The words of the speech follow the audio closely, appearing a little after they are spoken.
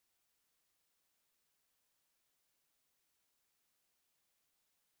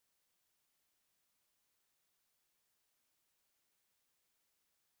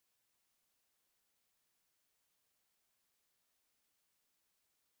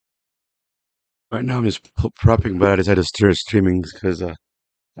Right now, I'm just prepping, but I decided to start streaming because I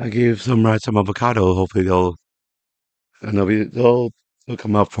gave some rats some avocado. Hopefully, they'll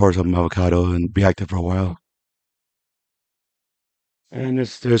come up for some avocado and be active for a while. And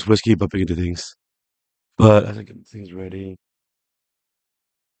there's whiskey bumping into things. But as I get things ready,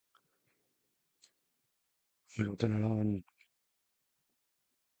 we'll turn it on.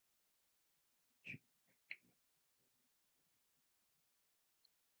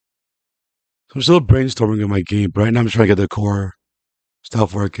 So I'm still brainstorming on my game, but right now I'm just trying to get the core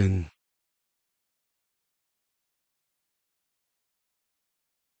stuff working.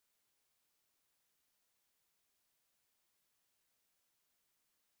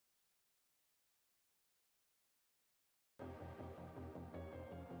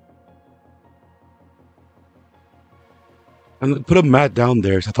 And put a mat down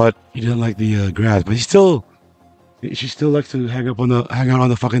there. So I thought he didn't like the grass, but she still likes to hang out on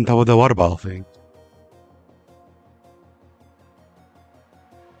the fucking top of the water bottle thing.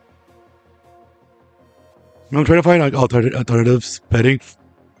 I'm trying to find like alternatives bedding.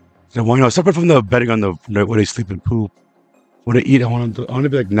 So why not? Separate from the bedding on the where they sleep and poop. When they eat, I want to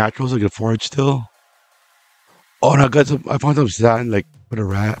be like natural so I can forage still. Oh, and I found some sand like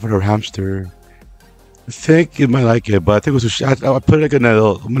for a hamster. I think it might like it, but I think it was I put it like in a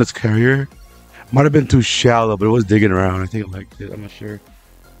little carrier. Might have been too shallow, but it was digging around. I think it liked it. I'm not sure.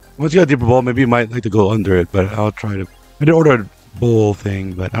 Once you got a deeper bowl, maybe it might like to go under it, but I'll try to. I did order a bowl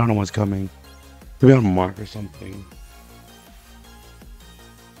thing, but I don't know what's coming. Maybe on Mark or something.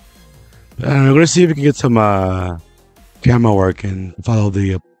 And I'm gonna see if we can get some camera work and follow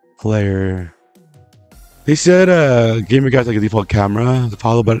the player. They said gamer guy's like a default camera to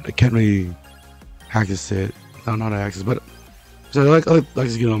follow, but I can't really access it. I don't know how to access, but so I like to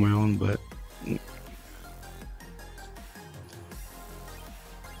get it on my own, but.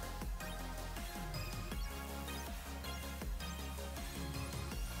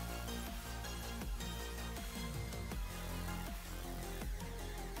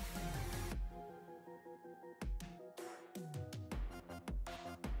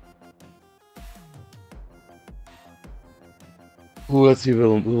 Ooh, let's see if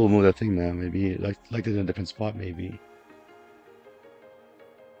we'll move that thing now. Maybe like it in a different spot. Maybe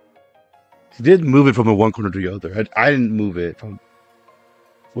he did move it from a one corner to the other. I didn't move it from.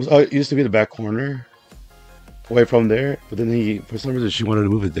 It used to be the back corner, away from there. But then he, for some reason, she wanted to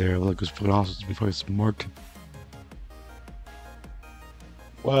move it there. Like it was put off before it's marked.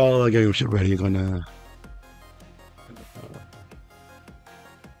 Well, getting shit ready. Gonna.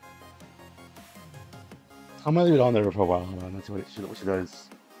 I might leave it on there for a while. Hold on, let's see what she does.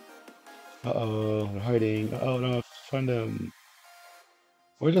 Uh oh, they're hiding. Oh no, find them.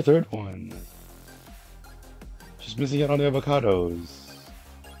 Where's the third one? She's missing out on the avocados.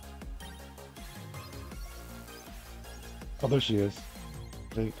 Oh, there she is.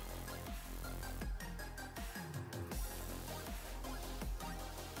 I think.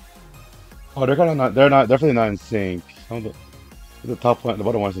 Oh, they're kind of not. They're not definitely not in sync. Some of the top one, the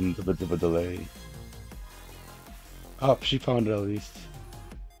bottom one's in a bit of a delay. Oh, she found it at least.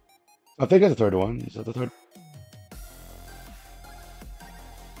 I think that's the third one. Is that the third?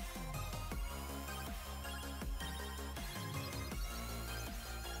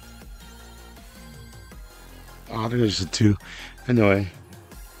 Oh, I think it's just a two. Anyway,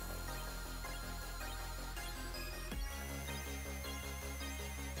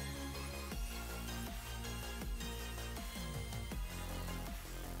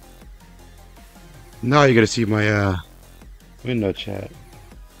 now you're gonna see my window chat.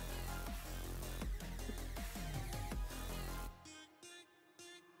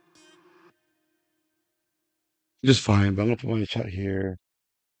 Just fine, but I'm gonna put my chat here.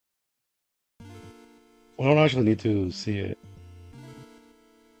 Well, I don't actually need to see it.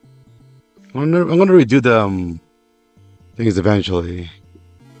 I'm gonna redo the things eventually.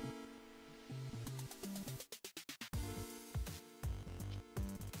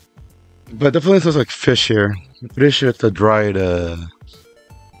 But definitely smells like fish here. I'm pretty sure it's the dried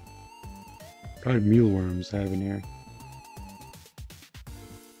mealworms I have in here.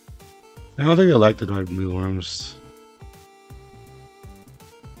 I don't think I like the dried mealworms.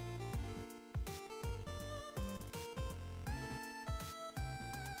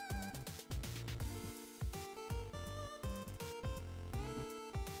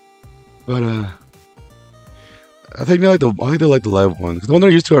 But I think they like the live ones. The one they're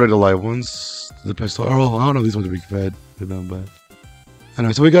used to are the live ones. The pistol. Oh, I don't know if these ones are being fed to them, but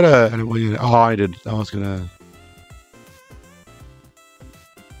anyway. So we gotta. Oh, I did. I was gonna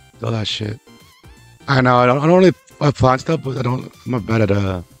all that shit. I know. I don't really plant stuff, but I'm not bad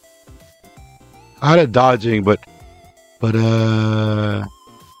at I had it dodging, but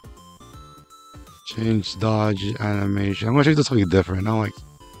change dodge animation. I'm gonna change to something different. I'm like,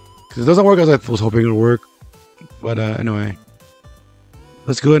 because it doesn't work as I was hoping it would work. But anyway,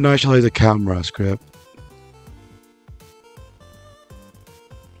 let's go and initialize the camera script.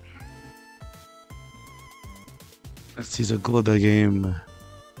 Let's see, so go to the game.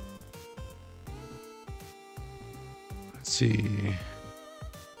 Let's see.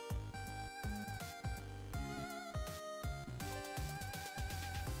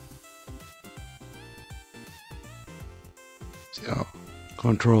 Yeah,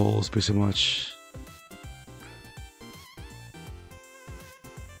 controls pretty much.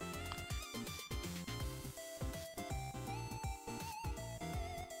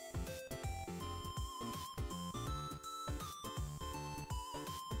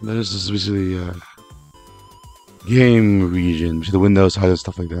 This is basically game region, the Windows side and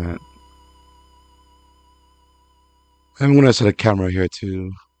stuff like that. I'm gonna set a camera here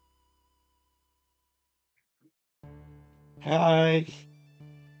too. Hi.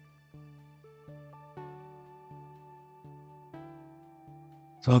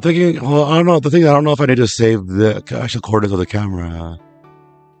 So I'm thinking, well, I don't know. I don't know if I need to save the actual coordinates of the camera.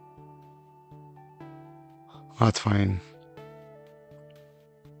 That's fine.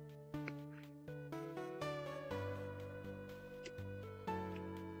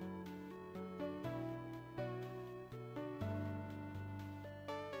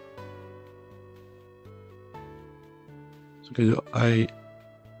 So I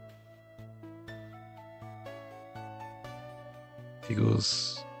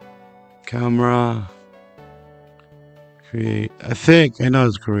equals camera create. I think I know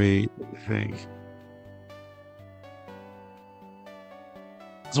it's create. I think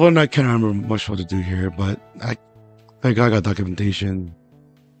this one I can't remember much what to do here, but I think I got documentation.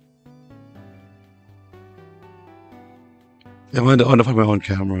 I want to find my own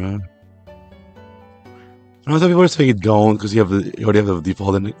camera. I know some people are saying you don't because you already have the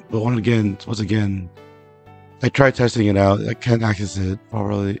default in it. But once again, I tried testing it out. I can't access it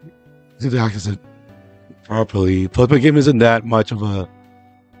properly. I need to access it properly. Plus, my game isn't that much of a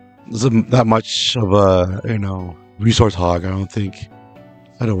resource hog. I don't think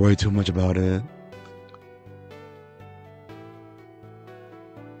I don't worry too much about it.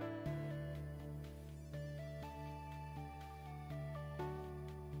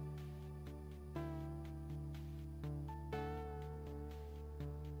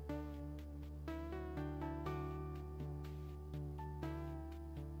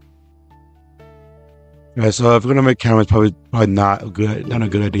 Yeah, so if we're gonna make cameras, probably not a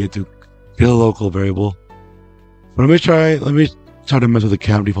good idea to get a local variable. But let me try to mess with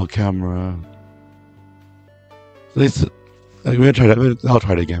the default camera. At least we're gonna try that. I'll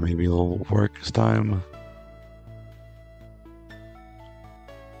try it again. Maybe it'll work this time.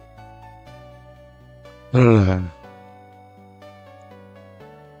 What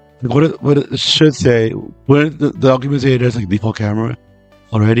it should say when the document say there's like default camera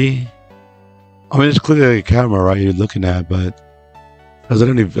already. I mean, it's clearly like a camera, right? You're looking at, but I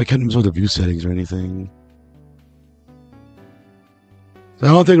can't mess with the view settings or anything. So I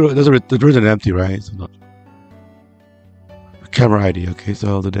don't think the doors are empty, right? So camera ID. Okay, so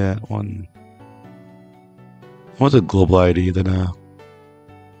I'll do that one. What's a global ID? Then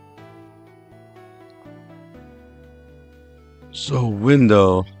so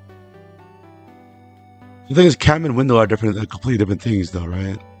window. The thing is, cam and window are completely different things, though,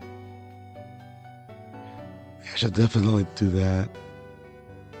 right? I should definitely do that.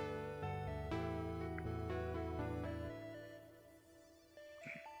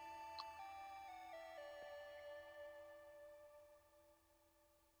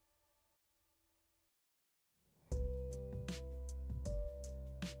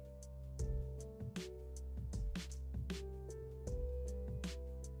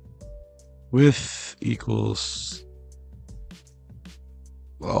 Width equals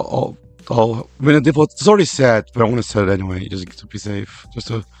all. I mean, the default it's already set, but I want to set it anyway, just to be safe, just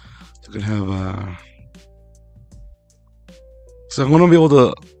to can have. So I'm gonna be able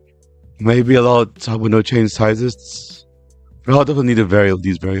to maybe allow window change sizes. But I'll definitely need to vary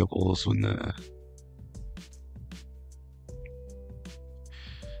these variables when and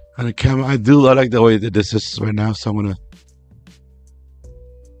the camera. I like the way that this is right now, so I'm gonna.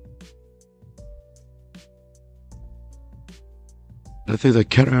 The things I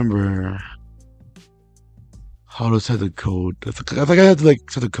can't remember how to set the code. I think I had to like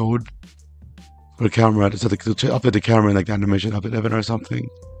set the code for the camera to update the camera and like the animation update event or something.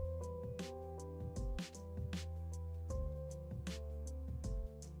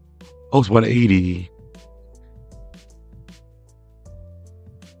 Oh, it's 180.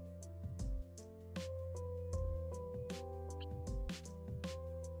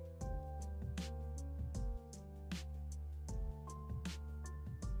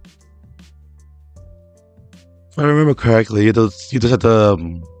 If I remember correctly, you just have to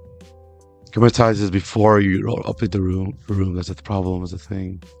commitize this before you update the room. That's the problem. Is the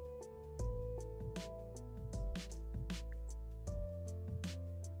thing.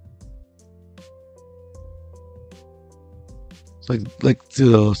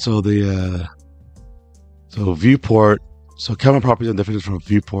 It's so viewport. So camera properties are different from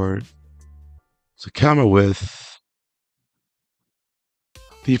viewport. So camera width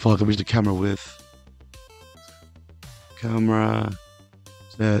default can be the camera width. Camera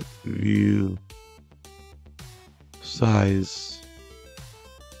set view size.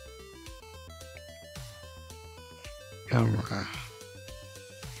 Camera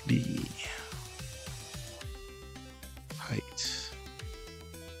D height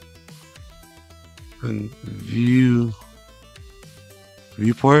and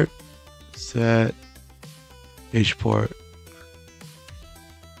viewport set H port.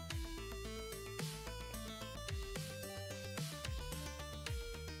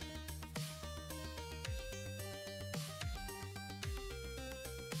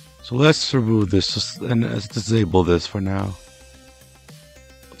 So let's remove this and let's disable this for now.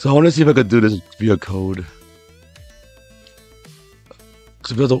 So I want to see if I could do this via code.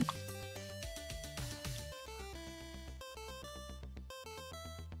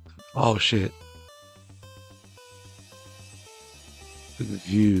 Oh shit.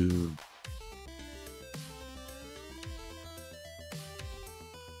 View.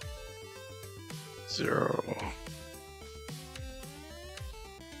 Zero.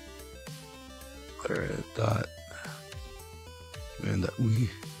 Dot. And that we.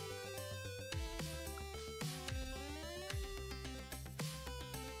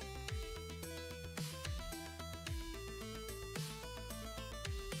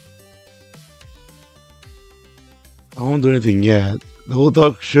 I won't do anything yet. The whole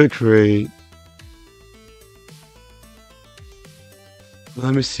dog should create.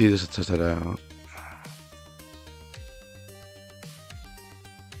 Let me see this to test it out.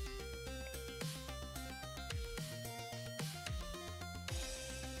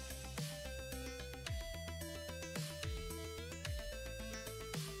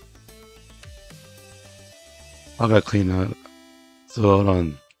 I gotta clean that. So hold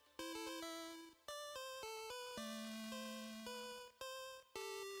on.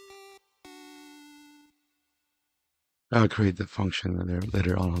 I'll create the function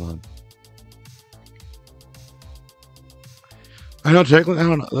later on. Hold on. I know technically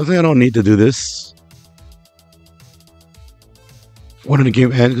I think I don't need to do this when the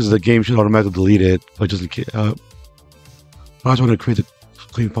game ends because the game should automatically delete it. But just in case, I just want to create the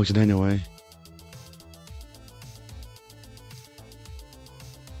clean function anyway.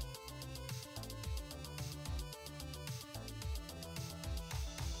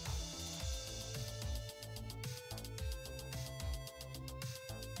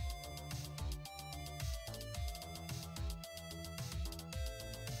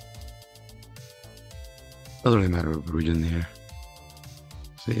 Doesn't really matter what region here.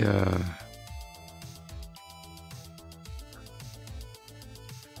 See,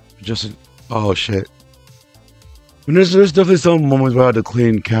 just oh shit. I mean, there's definitely some moments where I had to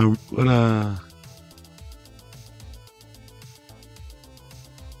clean camera.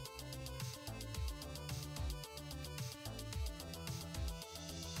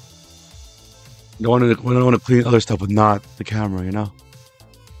 I want to clean other stuff, but not the camera, you know.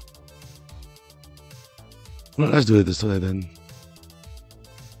 Well, let's do it this way then.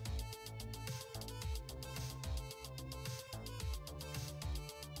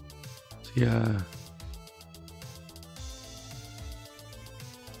 Yeah.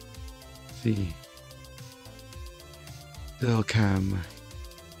 See. Del cam.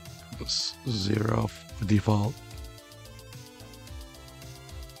 0 for default.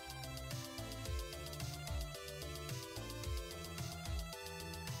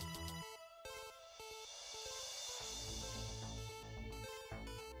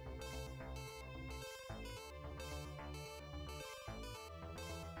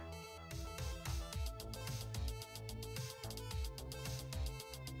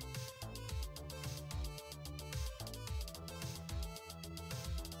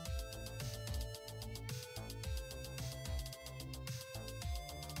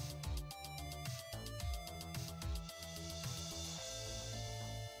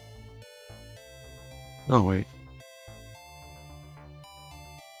 Oh wait.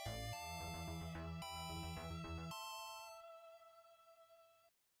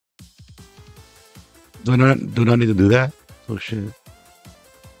 Do not need to do that? Oh shit.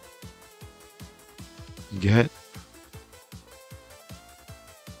 Get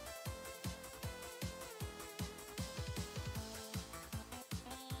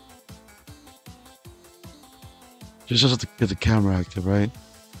just have to get the camera active, right?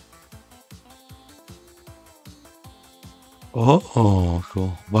 Oh,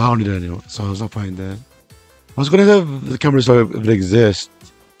 cool. Well, I don't need that anymore, so I was not finding that. I was gonna have the camera so if it exists,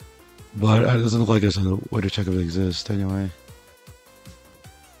 but it doesn't look like there's a way to check if it exists anyway.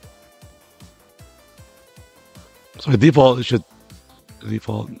 So by default, it should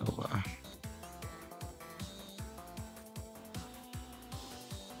default.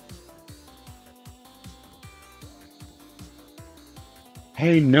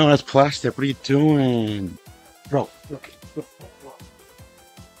 Hey, no, that's plastic. What are you doing, bro? Okay.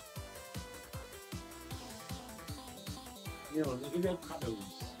 Yo, look at that colors.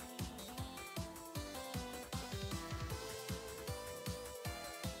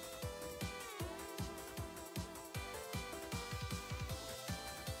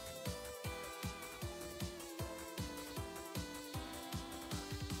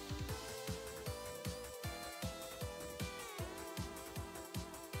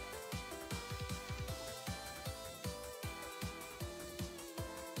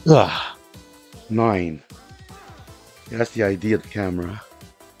 Ugh, 9. Yeah, that's the idea of the camera.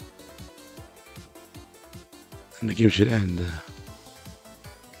 And the game should end.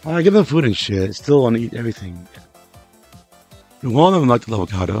 I give them food and shit. Still want to eat everything. One of them like the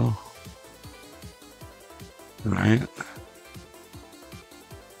avocado. Right?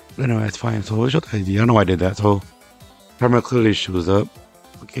 Anyway, it's fine. So what's your idea? I don't know why I did that. So camera clearly shows up.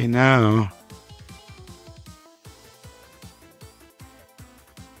 Okay, now.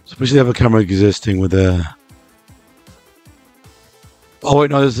 So we should have a camera existing with a. Oh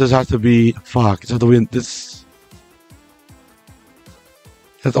wait, no, this has to be. Fuck, this has to be this.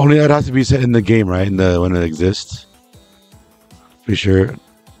 That's only that has to be set in the game, right? In the when it exists. For sure.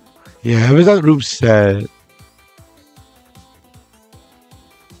 Yeah, if it's that room set.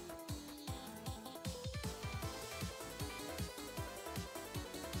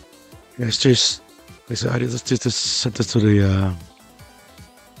 Yeah, it's just. Like I said, I just set this to the.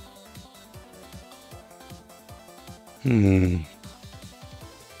 Hmm.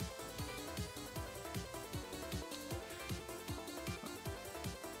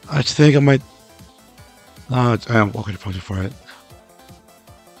 I think I might. I am walking the project for it.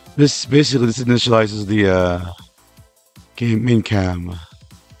 This basically this initializes the game main cam,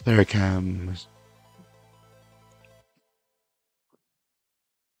 their cam.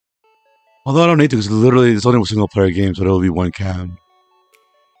 Although I don't need to, because literally it's only a single player game, so it'll be one cam.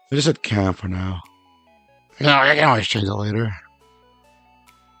 I just said cam for now. No, I can always change it later.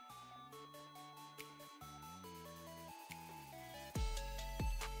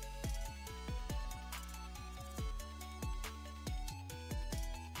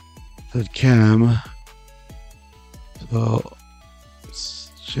 Said cam. So,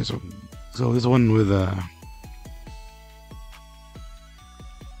 shit, so this one with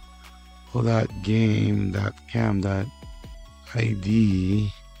for that game, that cam, that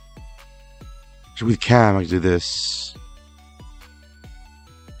ID. Should be cam. I can do this.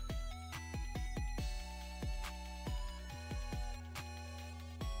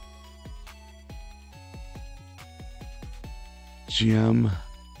 GM.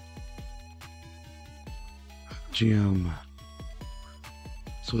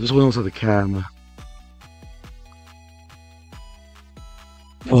 So this one also the cam.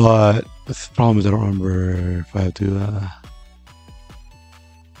 But the problem is I don't remember if I have to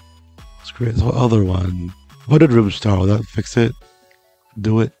let's create this other one. What did room star? Will that fix it?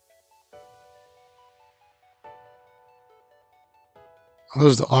 Do it? Oh,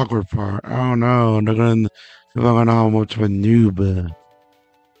 this is the awkward part. Oh no, they're gonna know how much of a noob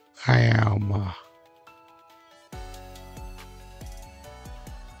I am.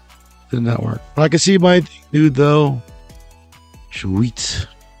 Did not work. But I can see my dude though. Sweet.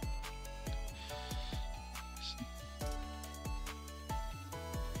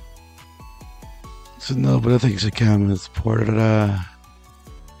 So no, but I think it's a cam and it's ported.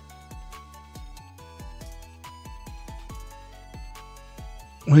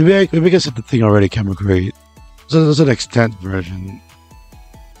 Maybe I set the thing already. Camera create. So there's an extent version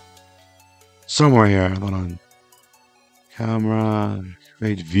somewhere here. Hold on. Camera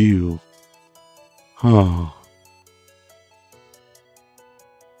create view. Huh.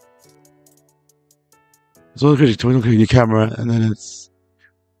 So look at your camera, and then it's.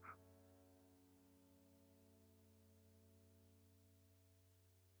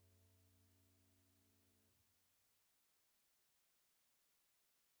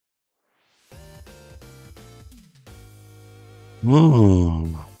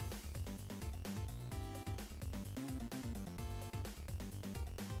 Oh.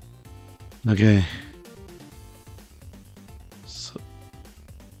 Okay. So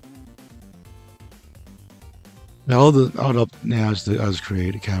all up now is I just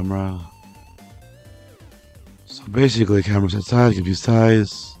create a camera. So basically, camera set size, give you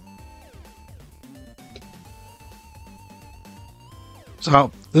size.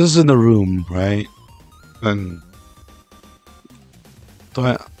 So this is in the room, right? And do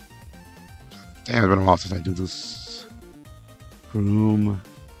I? Damn, it's been a while since I do this. Room.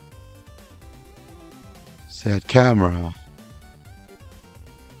 Set camera.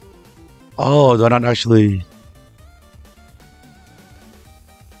 Oh, they're not actually.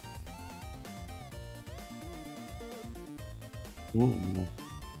 Ooh.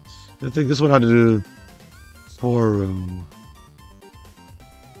 I think this one had to do 4 room.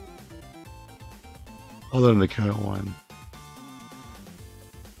 Other than the current one.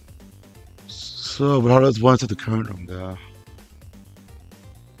 So, but how does one set the current room there?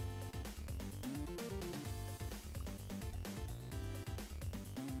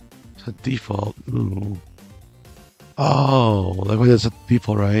 Set default. Ooh. Oh, like what is it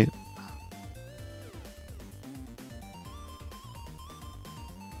default, right?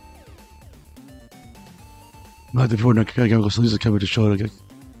 Not the before chemical solutions can be to show it.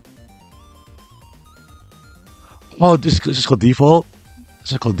 Oh, this is just called default. It's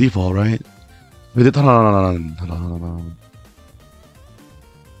just called default, right? Wait, hold on, hold on, hold on.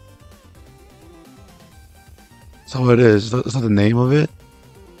 That's how it is. That's not the name of it.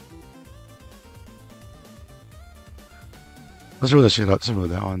 Let's roll that shit up. Let's roll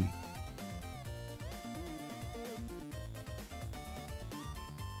that one.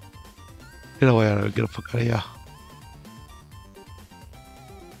 Get away out of it. Get the fuck out of here.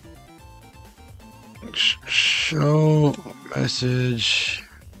 Show message.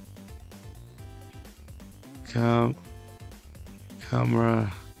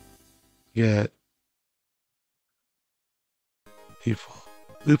 Camera. Get. Default.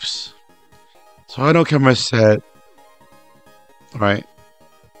 Oops. So I know camera set. Right.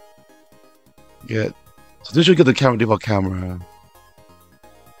 Get. So this should get the camera default camera.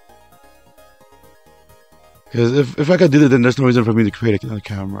 Because if I could do that, then there's no reason for me to create another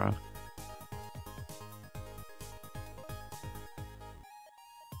camera.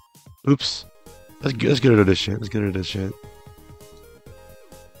 Oops. Let's get rid of this shit. Let's get rid of this shit.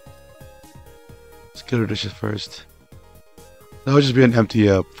 Let's get rid of this shit first. That would just be an empty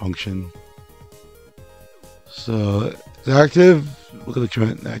function. So the active. Look at the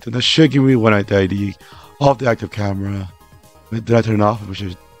current active. That should give me one ID off the active camera. Wait, did I turn it off? We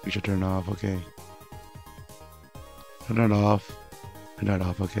should turn it off. Okay. Turn it off. Turn that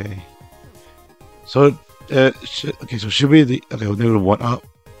off. Okay. So okay. So should be the okay. Negative 1 up.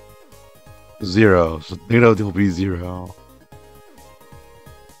 0. So negative will be 0.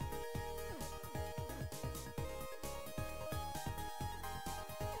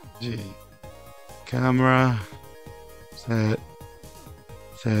 G. Camera.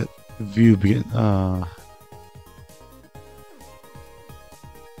 Set view begin.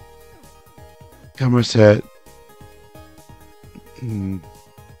 Camera set.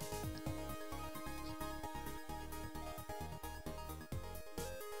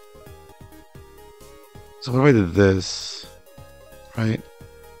 So what if I did this, right?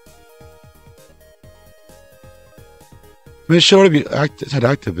 I mean, it should already be set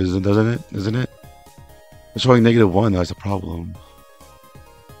active, doesn't it? Isn't it? It's showing -1. That's a problem.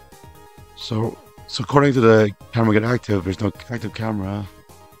 So according to the camera get active, there's no active camera.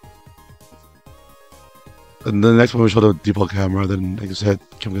 And the next one will show the default camera. Then like I said,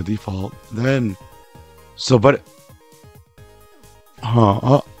 camera default. Then but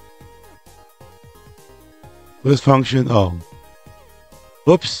this function. Oh,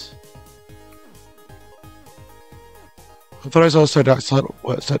 whoops. I thought I saw set.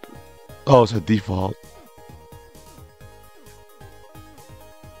 What set? Oh, it's a default.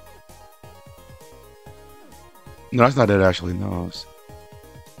 No, that's not it actually. No,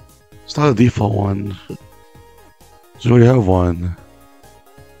 it's not a default one. So we have one.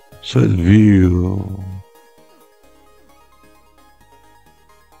 Set view.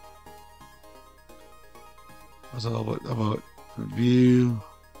 What's all about view?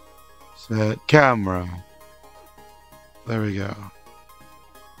 Set camera. There we go.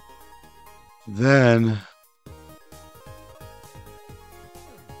 Then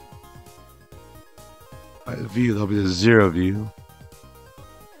view, that'll be the 0 view.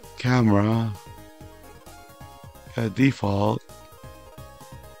 Camera. Default.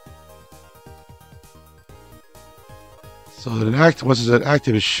 So once it's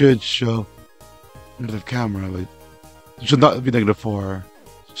active, it should show negative camera, but it should not be -4.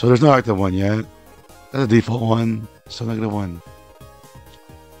 So there's no active one yet. That's a default one. So -1.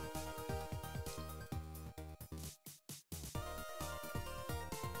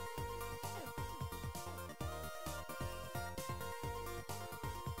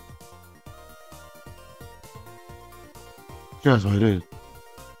 Yeah, that's what I did.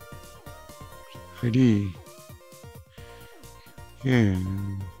 ID. Yeah.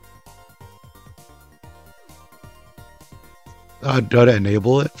 Gotta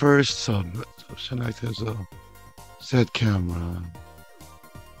enable it first. So select as a set camera.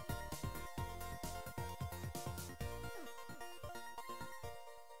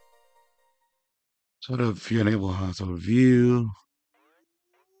 So if you enable so view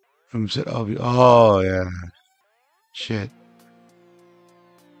from set view. Oh yeah. Shit.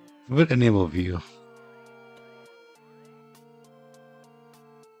 What enable view?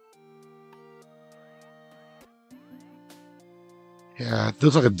 Yeah, it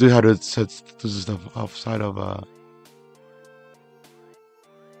looks like I do have to set this stuff outside of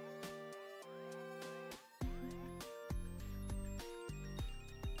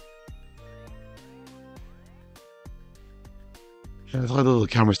yeah, it's like a little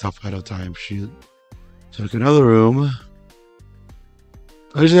camera stuff ahead of time. Shoot. So like another room.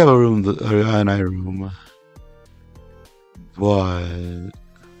 I usually have a room, a night room. But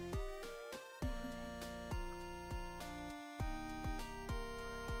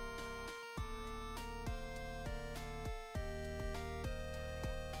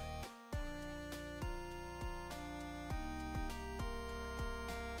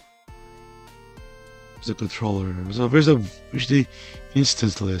there's a controller. So there's the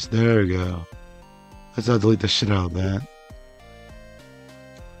instance list. There we go. Let's not delete the shit out of that.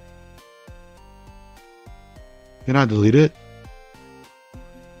 Can I delete it?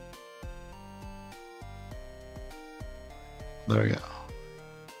 There we go.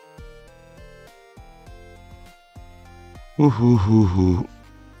 Ooh.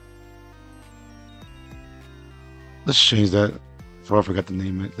 Let's change that before I forgot to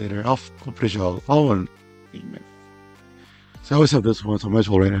name it later. I'm pretty sure I'll name it. So I always have this one, so I might as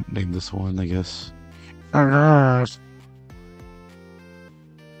well name this one, I guess.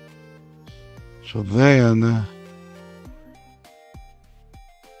 So then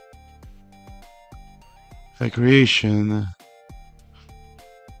creation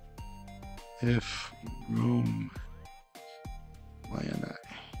if room INI.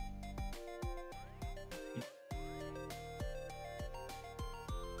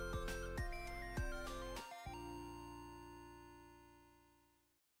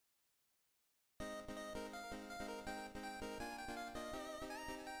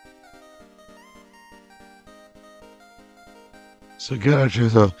 So good actually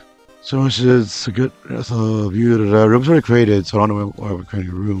so much is a good view that the room's already created, so I don't know why we're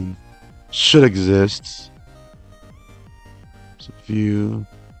creating a room. Should exist. So view.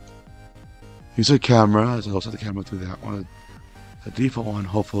 Use a camera, so I'll set the camera to that one. The default one,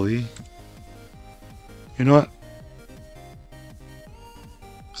 hopefully. You know what?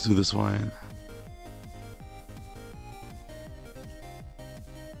 Let's do this one.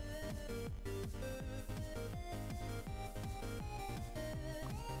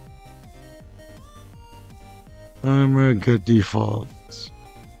 Camera get defaults.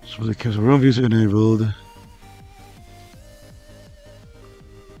 So the camera room views are enabled.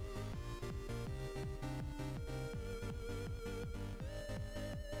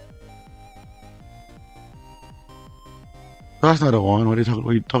 That's not a one. What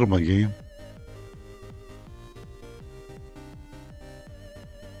are you talking about, game?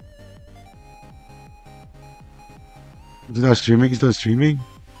 Is it not streaming? He's not streaming?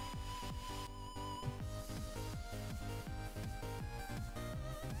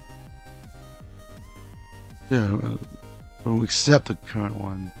 Yeah, we'll accept the current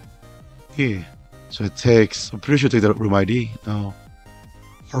one. Here. So it takes, I'm pretty sure it takes the room ID. No.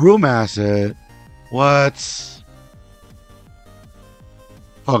 A room asset? What?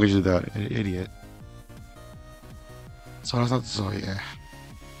 Oh, I can do that, idiot. So that's not, so yeah.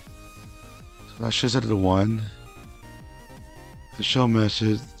 So that should set it to 1. The show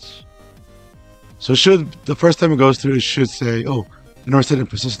message. So the first time it goes through, it should say, oh, nor set it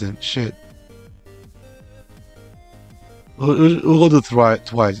persistent. Shit. We'll do it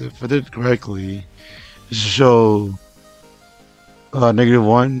twice. If I did it correctly, it should show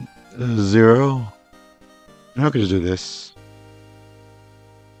 -1, 0. How could you do this?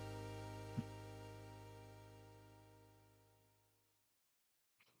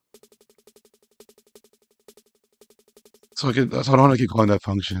 So I don't want to keep calling that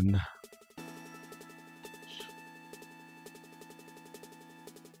function.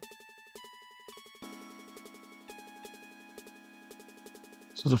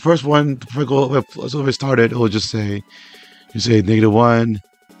 So the first one, so if it started, it will just say, you say -1,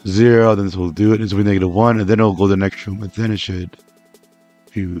 0, then this will do it. This will be -1, and then it'll go to the next room, and then it should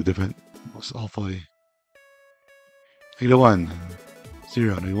view different, hopefully. -1,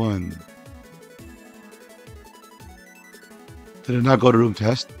 0, -1. Did it not go to room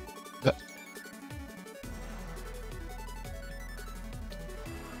test?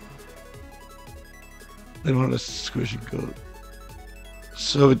 Then want to squish and go.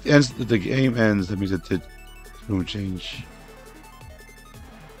 So it ends. The game ends. That means it did room change.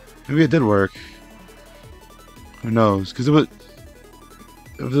 Maybe it did work. Who knows? Because it was.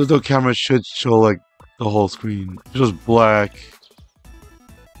 If there's no camera, it should show like the whole screen. It was black.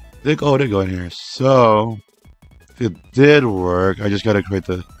 They go in here. So if it did work, I just gotta create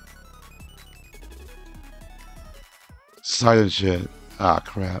the silent shit. Ah,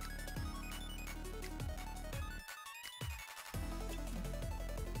 crap.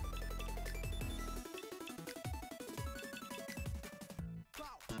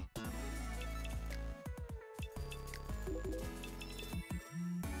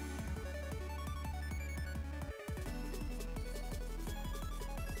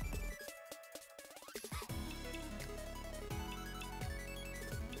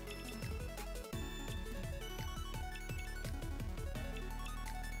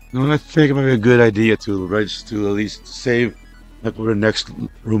 No, I think it might be a good idea to register at least save like where the next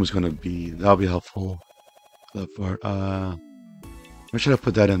room is gonna be. That'll be helpful. That part. Where should I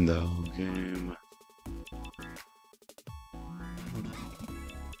put that in though? Game.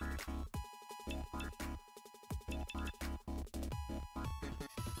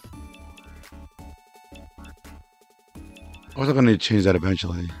 I was gonna need to change that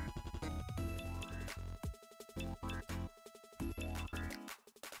eventually.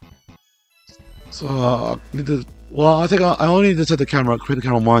 So need to. Well, I think I only need to set the camera. Create the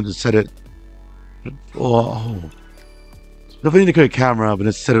camera once and set it. Oh. Definitely need to create a camera, but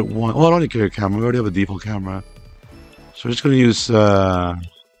let's set it one. Well, I don't need to create a camera. We already have a default camera. So we're just going to use the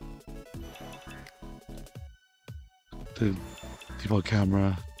default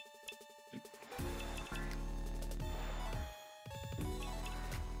camera.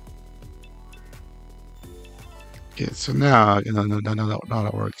 Okay, so now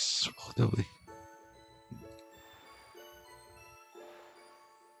that works relatively.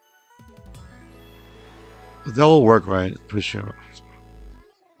 That will work, right? Pretty sure.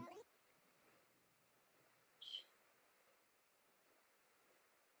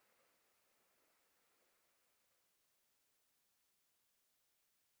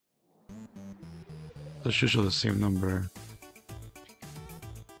 Let's just show the same number.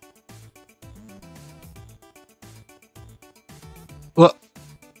 Well,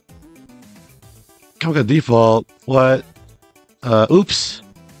 come on, default. What? Oops.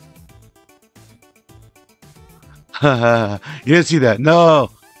 You didn't see that.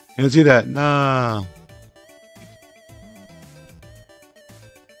 No. You didn't see that. No.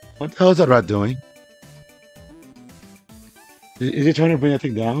 What the hell is that rat doing? Is he trying to bring that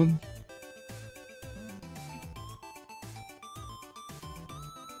thing down?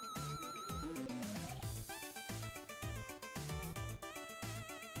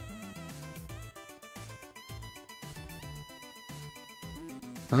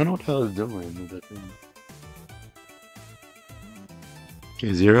 I don't know what the hell it's doing with that thing.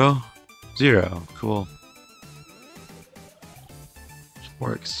 Okay, 0. 0. Cool.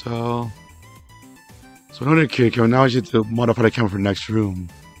 Works. So we don't need to create camera. Now I need to modify the camera for the next room.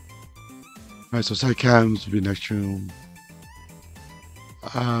 Alright, so side cams will be next room.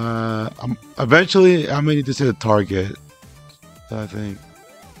 Eventually I may need to set a target. I think.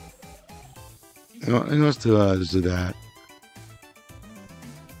 Let's do just do that.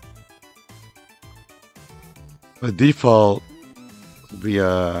 By default will be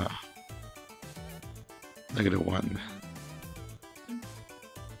 -1.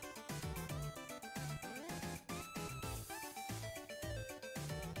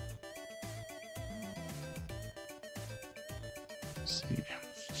 Let's see.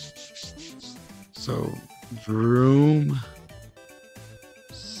 So room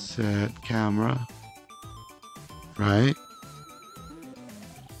set camera, right?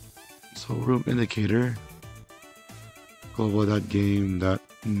 So room indicator.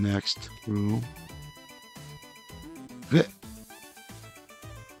 Global.game.next room.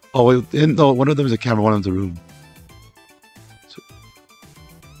 Oh wait, no, one of them is a camera, one of them's a room. So,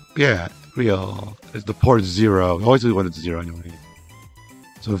 yeah, Real is the port 0. We always do when it's 0 anyway.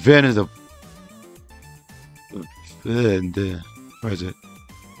 So Vin is the Vin. Where is it?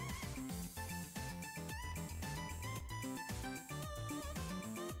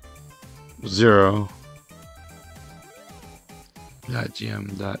 Zero.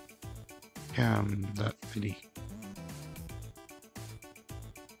 .gm.cam.pd.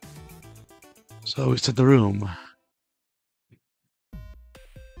 So we set the room.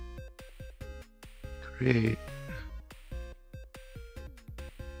 Create.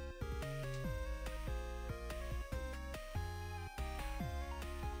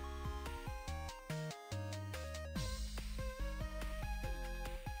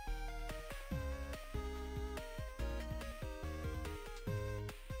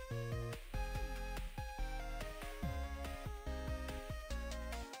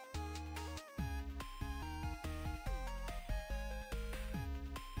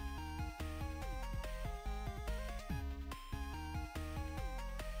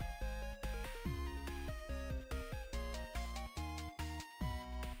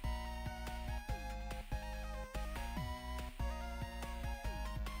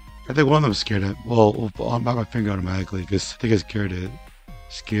 I think one of them scared it. Well, I'll knock my finger automatically because I think I scared it.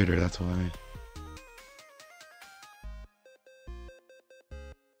 Scared her, that's why.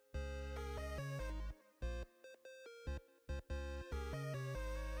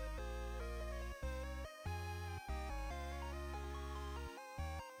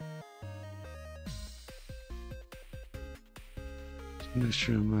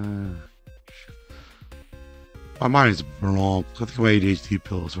 Mushroom, my mind is wrong. I think my ADHD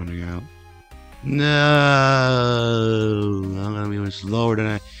pill is running out. No, I'm gonna be much lower than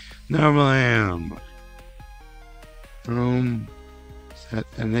I normally am. Room set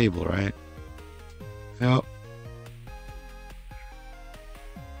enable, right? Yep.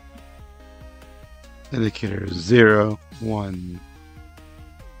 Indicator 0, 1.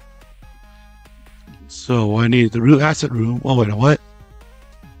 So I need the root asset room. Oh wait, what?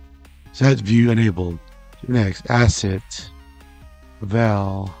 Set view enabled. Next, asset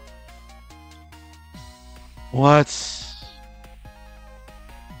val. What?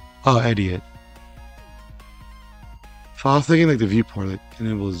 Oh, idiot. So I was thinking like the viewport, like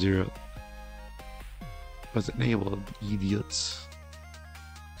enable 0. Was enabled, idiots.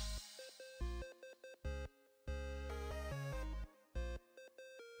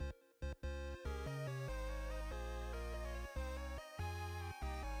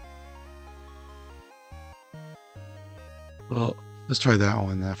 Well, let's try that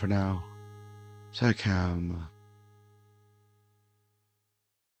one for now. Checkcam.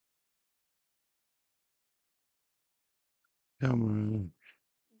 Camera.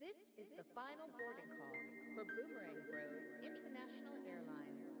 This is the final boarding call for Boomerang Bros International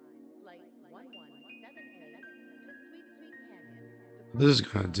Airlines, Flight 1178 to Sweet Sweet Canyon. This is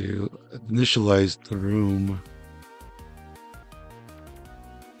gonna do initialize the room.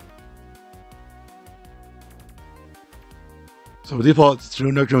 So by default,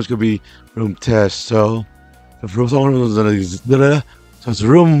 the next room is gonna be room test. So if room someone was so it's a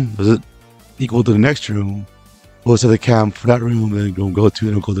room, is it equal to the next room? We'll set the cam for that room, then go to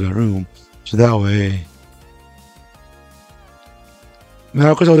and go to that room. So that way.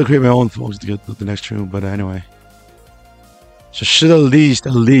 Now, of course, I want to create my own folks to get to the next room, but anyway. So should at least,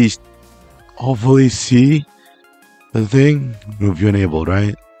 hopefully see the thing. Room view enabled,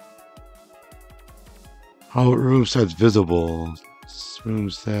 right? How room set's visible. Room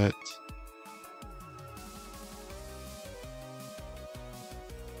set.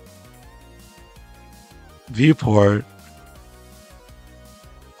 Viewport.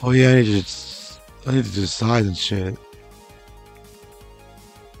 Oh yeah, I need to decide and shit.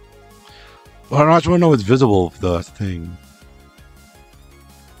 Well, I just want to know what's visible, the thing.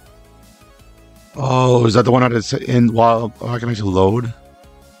 Oh, is that the one that's in while I can actually load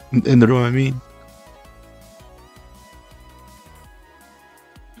in the room? I mean,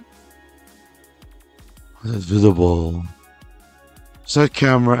 that's visible. Set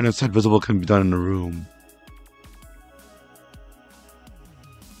camera and set visible can be done in the room.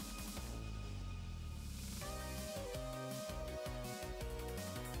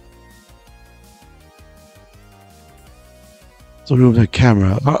 So room set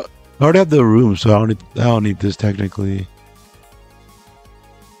camera. I already have the room, so I don't need this technically.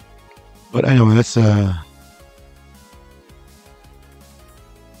 But anyway, let's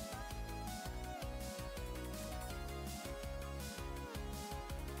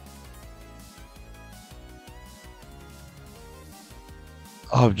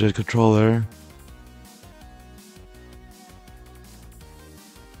object controller.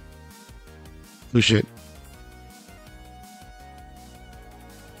 Oh shit.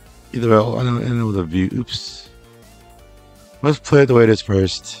 Either way, I don't know the view. Oops. Let's play it the way it is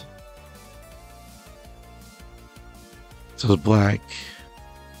first. So it's black.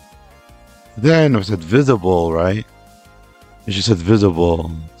 Then it said visible, right? It just said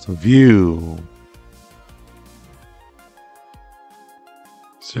visible. So view.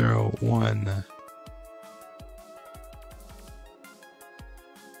 0, 1.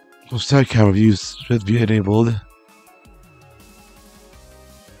 So static camera views should be enabled.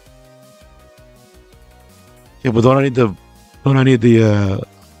 Yeah, but don't I need the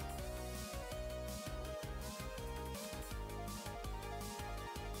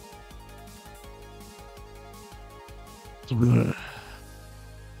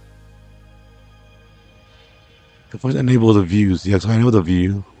if I enable the views, yeah, so I know the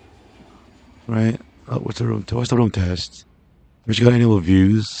view. Right? What's the room test? We just gotta enable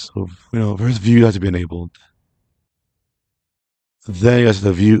views. So first view has to be enabled. Then you have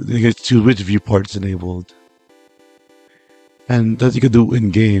the view. Then you get to choose which viewport is enabled, and that you can do in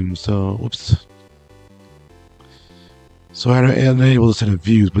game. So whoops. So I enable the set of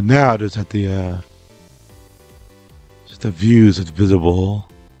views, but now just at the just the views that's visible.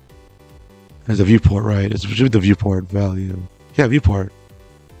 There's a viewport, right? It's the viewport value. Yeah, viewport.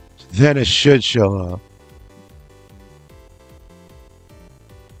 Then it should show up.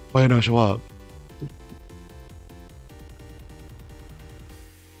 Why not show up?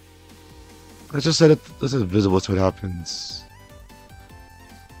 Let's just set it. This is visible, so it happens.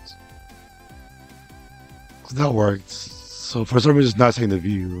 So that worked. So for some reason, it's not saying the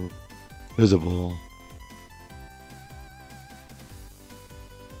view visible.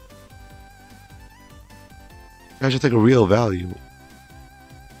 I should take a real value.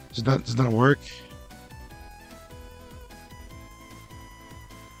 Does not work?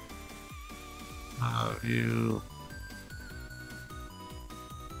 View.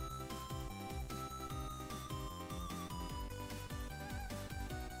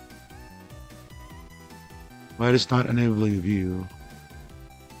 Why is it not enabling view?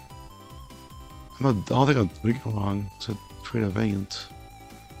 I don't think I'm doing it wrong. It's a create event.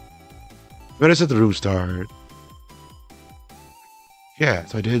 When I set the room start. Yeah,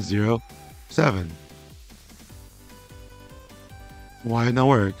 so I did 0, 7. Why didn't that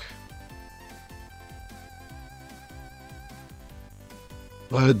work?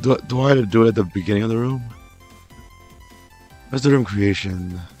 Do I have to do it at the beginning of the room? Where's the room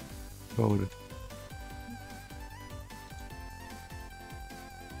creation code?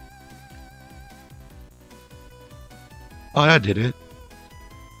 Oh, I did it.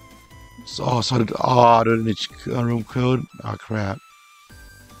 So I didn't need room code. Oh crap.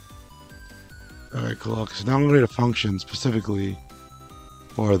 Alright, cool. So now I'm gonna create a function specifically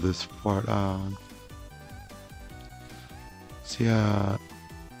for this part. See,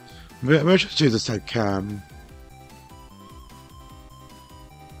 maybe I should choose the set cam.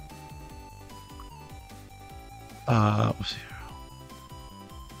 Let's see.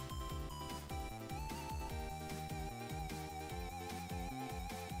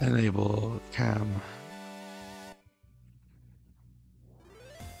 Enable cam.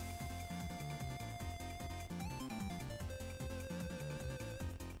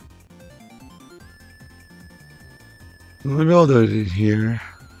 Maybe I'll do it here.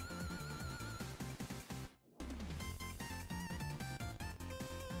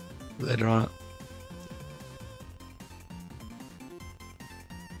 Later on.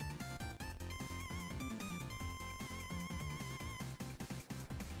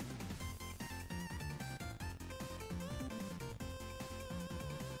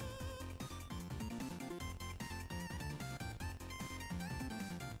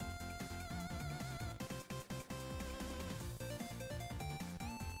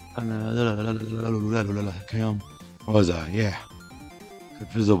 Cam. What was that? Yeah.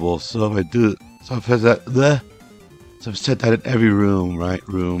 Visible. So if I do, so if I set that, so I've set that in every room, right?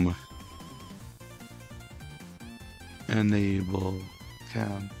 Room. Enable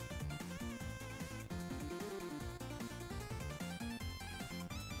cam.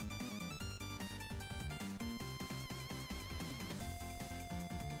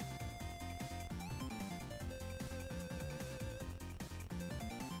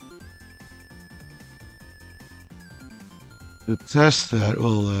 To test that,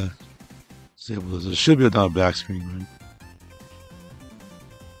 we'll disable this. It should be on black screen, right?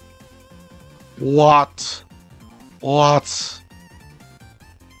 What? What?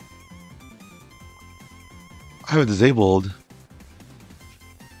 I have it disabled.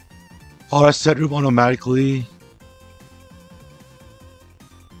 Oh, I set room automatically.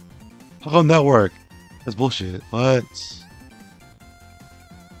 How come that work? That's bullshit. What?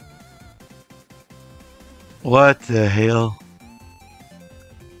 What the hell?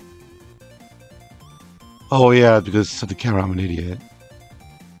 Oh yeah, because of the camera, I'm an idiot.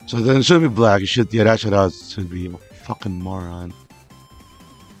 So then it shouldn't be black. It should, yeah, that's what I should be. I'm a fucking moron.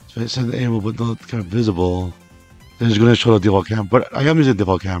 So it's an angle, but not kind of visible. Then it's gonna show the default camera, but I am using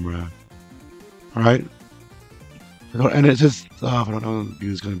default camera. All right, and it says I don't know.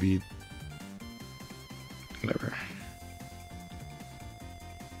 View is gonna be whatever.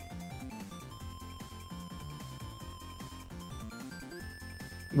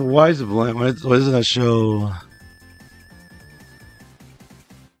 Why is it blank? Why doesn't that show?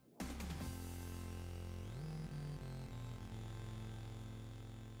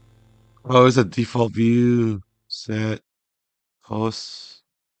 Oh, it's a default view set host.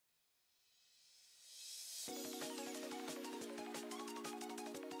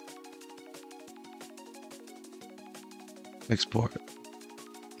 Export.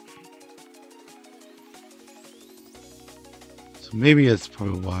 So maybe that's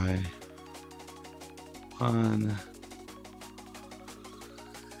probably why. On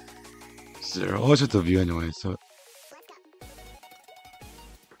 0. Oh, it's just a view anyway. So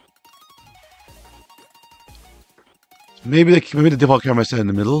maybe the default camera set in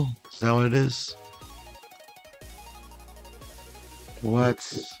the middle. Is that what it is? What?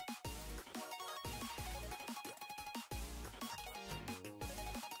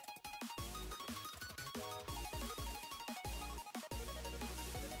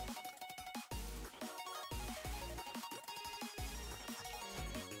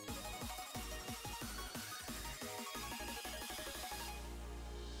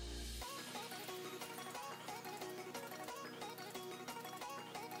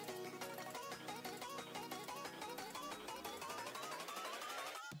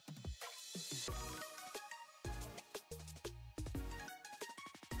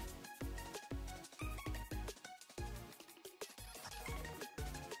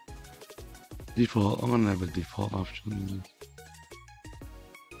 Default. I'm gonna have a default option.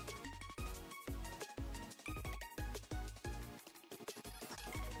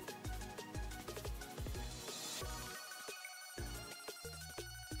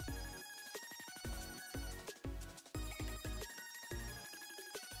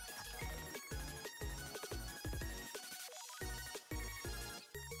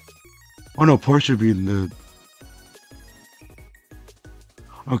 Oh no, port should be in the.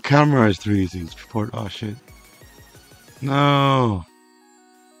 Oh, camera has 3 things. Port. Oh shit. No.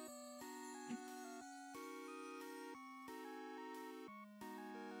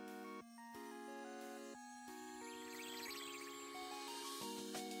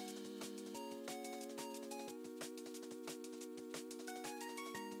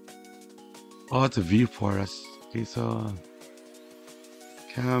 Oh, it's a viewport. That's okay. So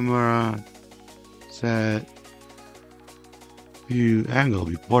camera set view angle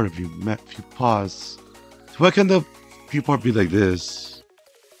viewport. If you pause. So why can the viewport be like this?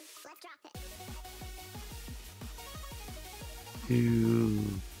 View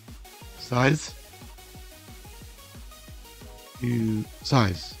size. View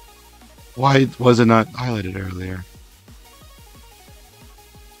size. Why was it not highlighted earlier?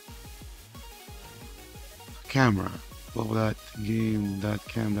 Camera.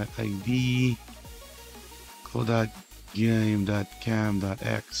 Go.game.cam.id.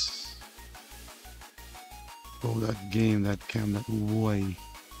 Go.game.cam.x. Go.game.cam.y.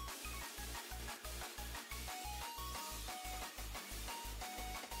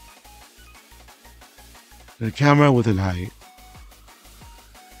 The camera within height.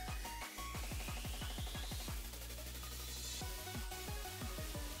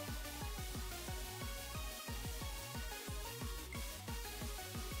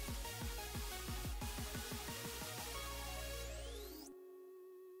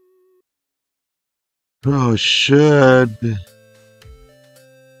 Oh, should.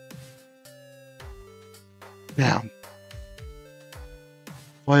 Damn.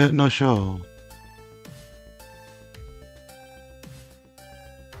 Why no show?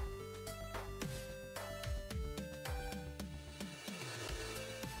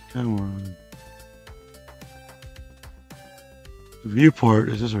 Camera. Viewport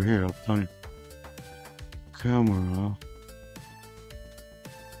is this right here? I'm telling you. Camera.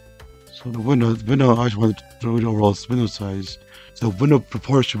 So the window I just want the window rolls window size. So window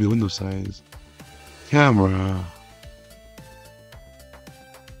proportion should be window size. Camera.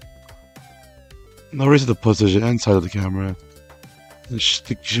 No reason to position inside of the camera. It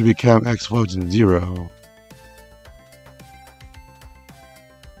should be cam X, Y, and 0.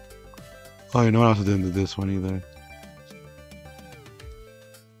 Oh, no one else didn't do this one either.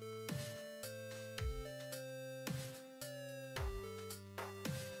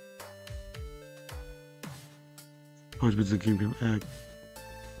 Which was the Kingdom Act.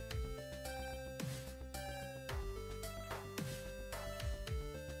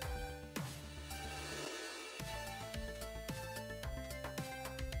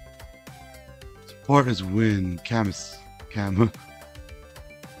 Support is win. Cam is Cam.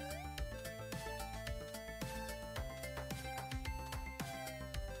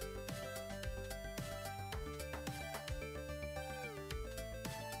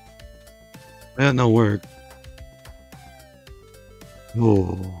 I had no work.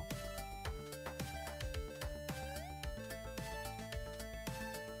 Oh.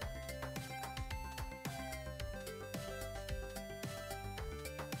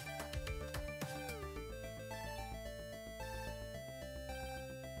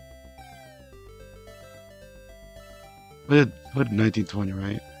 What 1920,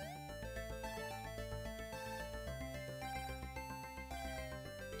 right?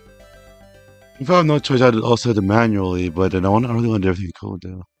 If I have no choice, I'd also do it manually, but then I really want to do everything code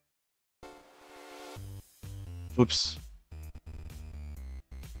though. Oops.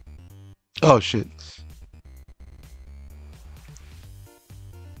 Oh shit.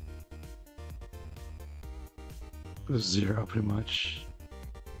 It was 0 pretty much.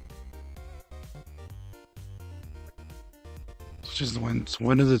 It's just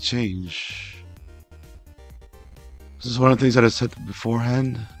when does it change? This is one of the things that I said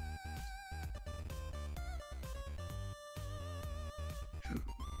beforehand.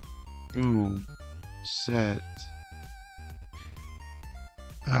 Boom. Set.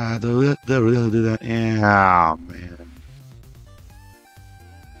 They really do that. Yeah, man.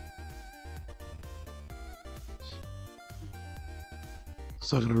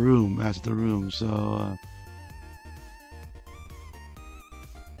 Stuck in the room, after the room, so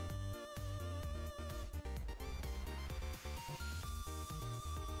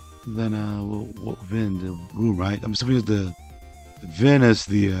then what VIN, the room, right? I'm assuming the VIN is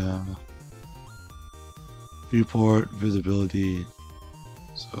the viewport visibility.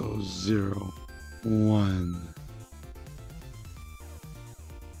 So 0, 1.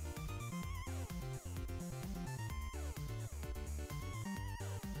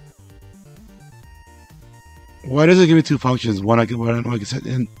 Why does it give me two functions? One I can set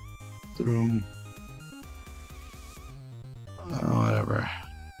in the room. Whatever.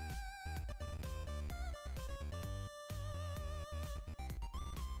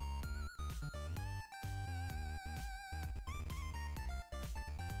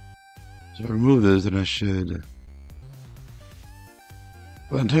 So if I remove this, then I should.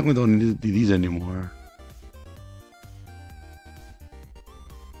 Well, I technically don't need these anymore.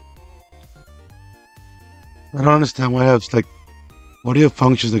 I don't understand why I have like, what do you have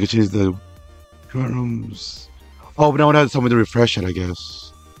functions that can change the current rooms? Oh, but now I have something to refresh it, I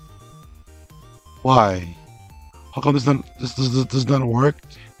guess. Why? How come this does not work?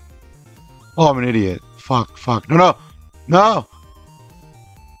 Oh, I'm an idiot. Fuck. No!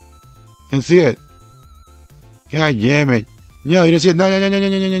 Can't see it. God damn it. No, you didn't see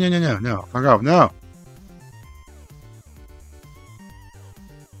it. No. Fuck off, no.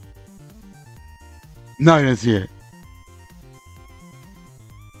 No, you didn't see it.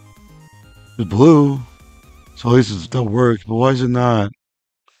 It's blue. So at least it still works, but why is it not?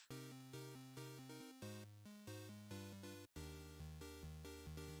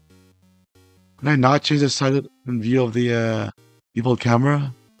 Can I not change the side and view of the default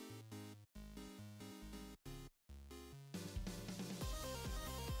camera?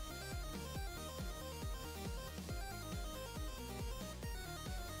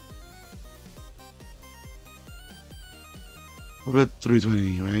 What about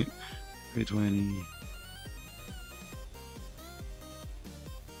 320, right? 320.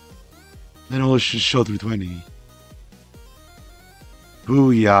 Then it will show 320.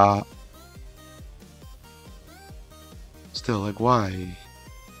 Booyah. Still, like, why?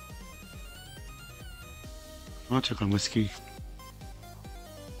 I'll check on whiskey.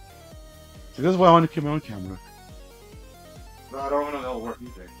 So this is why I want to keep my own camera. No, I don't want to know it'll work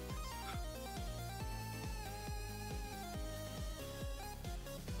either.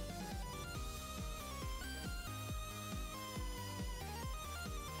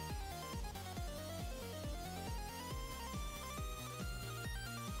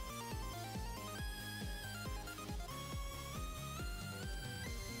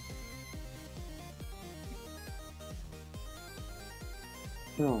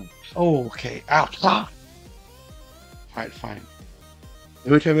 Oh, okay. Ow. Ah. Alright, fine.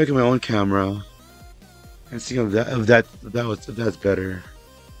 Let me try making my own camera and see if that's better.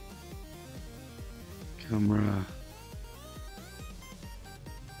 Camera.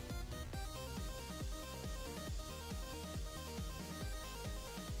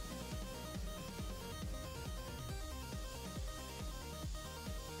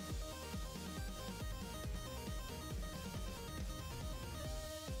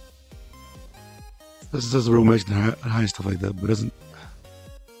 This is real nice and high stuff like that, but it doesn't.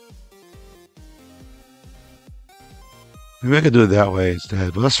 Maybe I could do it that way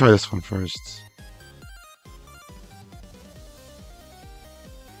instead. But let's try this one first.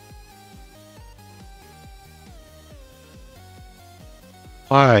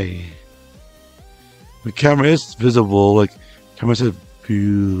 Why? The camera is visible. Like camera said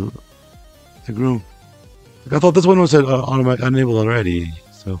view the room. Like, I thought this one was automatic enabled already.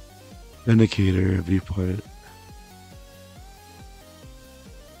 So indicator viewport.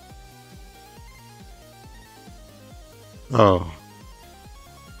 Oh.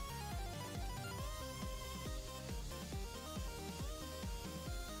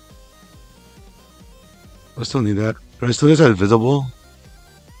 I still need that. But I still need that visible.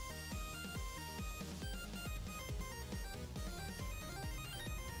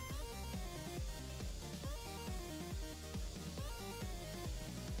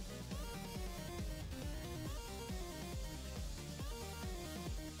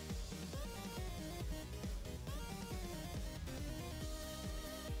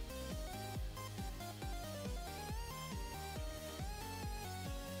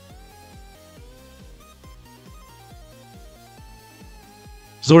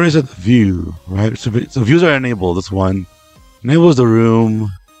 So already set the view, right? So views are enabled. This one enables the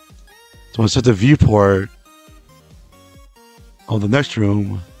room. So I set the viewport of the next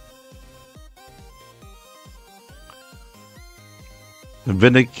room. The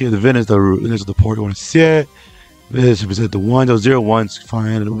VIN is the port you want to see it. This is the 1, those 0 1's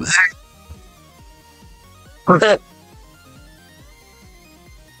fine. It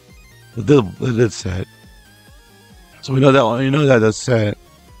is set. So we know that one. You know that that's set.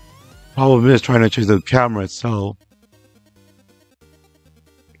 Problem is trying to change the camera itself.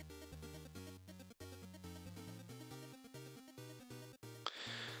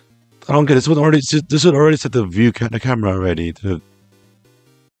 I don't get it. This would already set the the camera already. The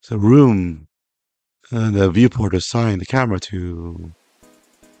room and the viewport assigned the camera to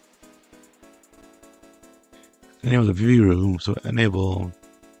enable the view room. So enable.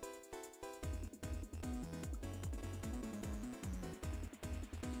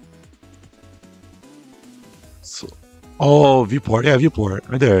 So, oh, viewport. Yeah, viewport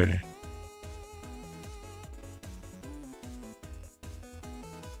right there.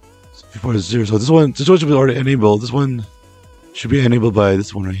 So viewport is 0. So this one should be already enabled. This one should be enabled by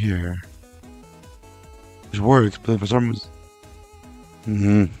this one right here. Which works, but for some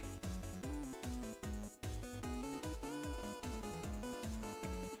reason.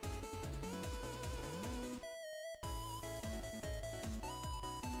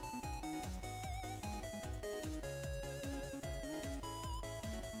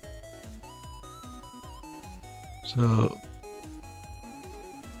 So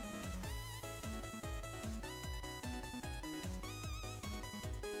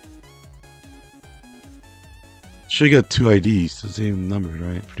should get 2 IDs, the same number,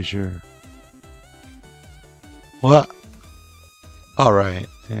 right? Pretty sure. What? All right.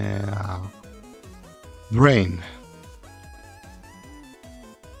 Yeah. Brain.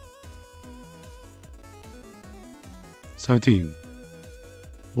 17.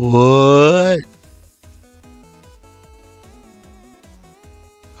 What?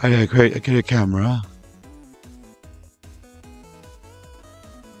 I get a camera.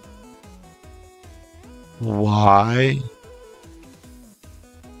 Why?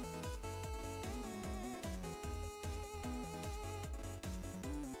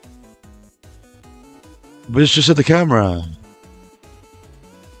 But it's just at the camera.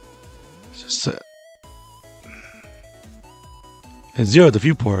 It's just and 0 at the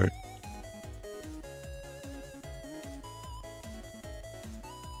viewport.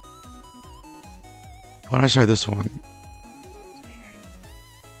 Why don't I try this one?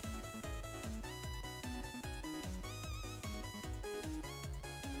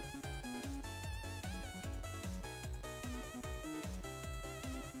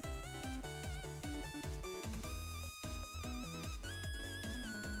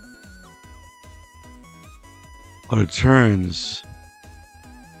 Oh, it turns.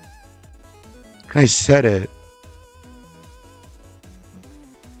 Can I set it?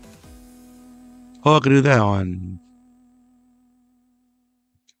 Oh, I can do that one.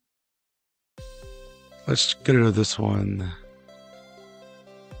 Let's get rid of this one.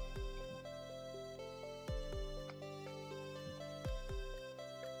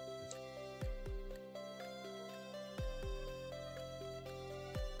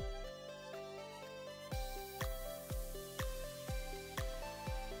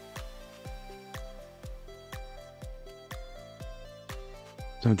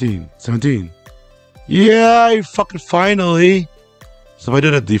 Seventeen. Yeah, I fucking finally. So if I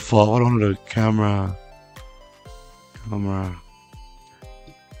did a default, I don't want a camera. There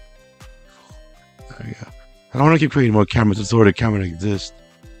we go. I don't want to keep creating more cameras. It's already a camera that exists.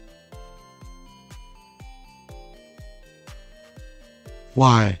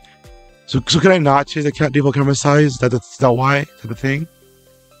 Why? So can I not change the default camera size? That's that why? Is that the thing?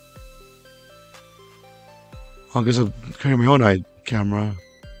 I guess I'm creating my own camera.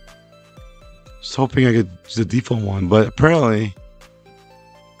 Just hoping I could use the default one, but apparently,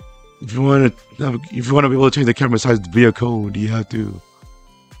 if you want to be able to change the camera size via code, you have to.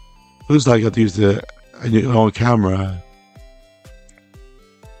 It looks like you have to use your own camera.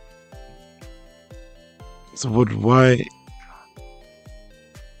 So why?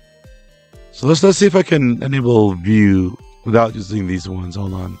 So let's see if I can enable view without using these ones.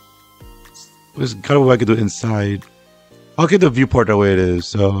 Hold on. There's kind of a way I could do it inside. I'll get the viewport the way it is.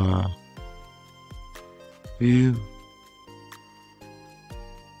 So view.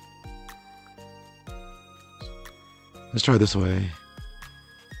 Let's try it this way.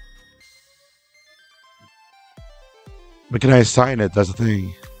 But can I assign it? That's the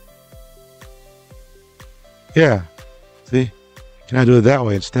thing. Yeah. See? Can I do it that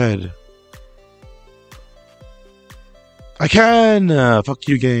way instead? I can! Fuck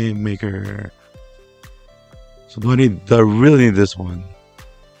you, game maker. So do I really need this one?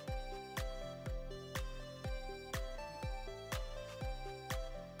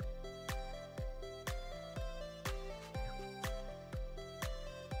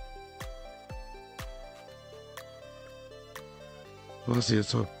 Let's see,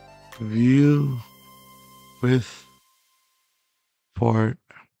 so view with port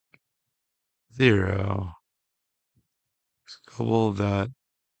 0. Couple that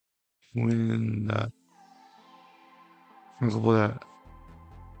win that. Couple that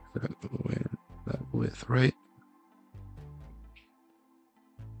win that with, right?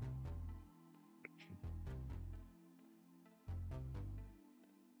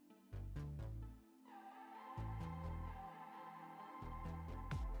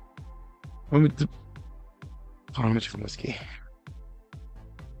 Let me hold on, I'm gonna check some whiskey.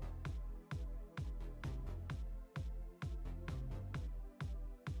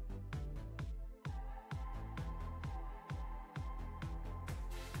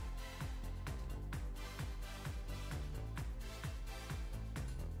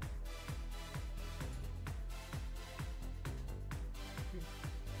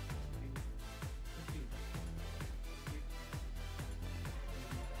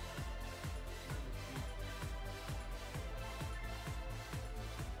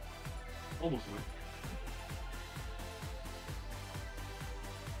 Almost went.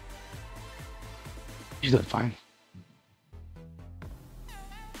 He's doing fine.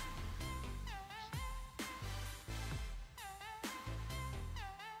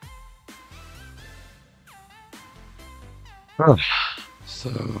 Oh. So,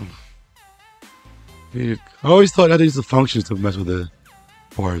 I always thought I had to use the functions to mess with the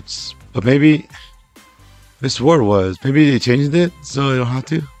ports, but maybe this word was maybe they changed it so I don't have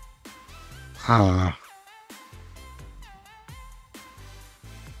to. Ah.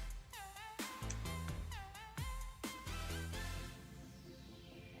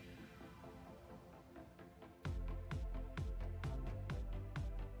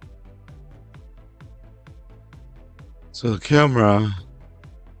 So the camera,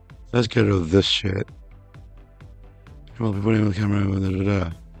 let's get rid of this shit. We'll be putting the camera with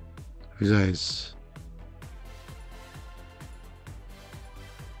his eyes.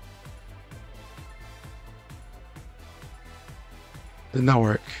 Did not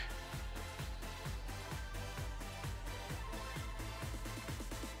work.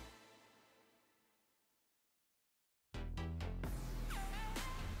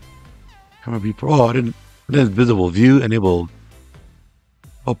 Camera be pro. Oh, I didn't visible view enabled.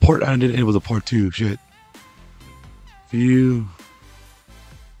 Oh, port. I didn't enable the port 2. Shit. View.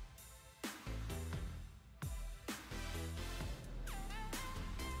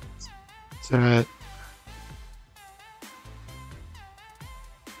 Set.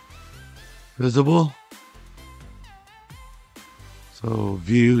 Visible. So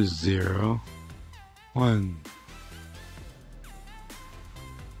view is 0. 1.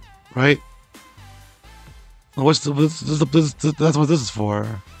 Right? What's that's what this is for.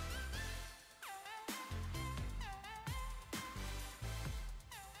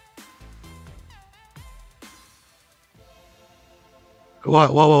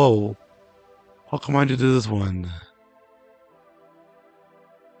 What? Whoa, whoa, whoa. How come I did this one?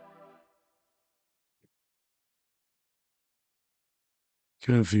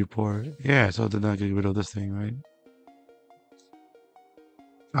 Couldn't viewport. Yeah, so did not get rid of this thing, right?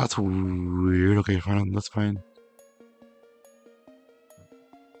 That's weird. Okay, fine. That's fine.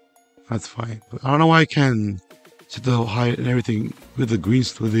 That's fine. But I don't know why I can set the height and everything with the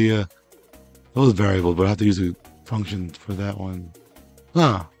greens with the those variables, but I have to use a function for that one.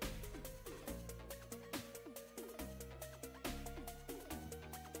 Huh.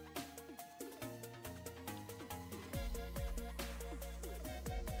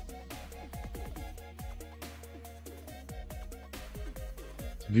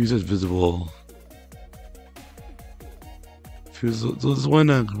 Views as visible. Views. This one.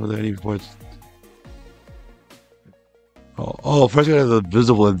 Are there any reports? Oh, first I got the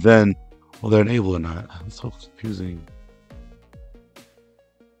visible and then, well, they're enabled or not. It's so confusing.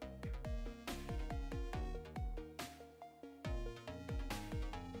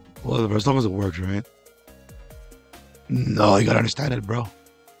 Well, as long as it works, right? No, you gotta understand it, bro.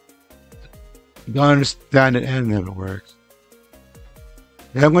 You gotta understand it and have it work.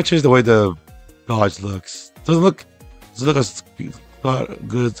 Yeah, I'm gonna change the way the dodge looks. Doesn't look as good as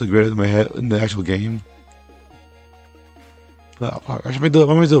the great in my head in the actual game. But I should do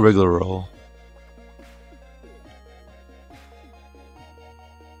a regular roll.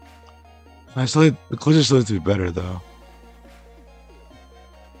 I still the collision still needs to be better though.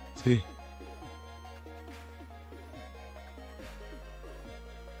 See?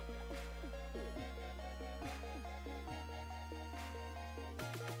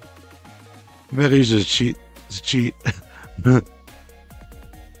 Maybe I can use this cheat. It's a cheat. I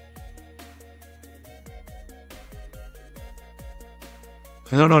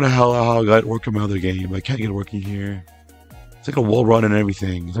don't know how I got it working in my other game. I can't get it working here. It's like a wall run and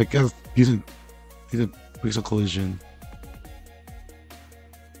everything. It's like decent pixel collision.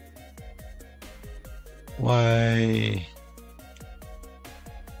 Why?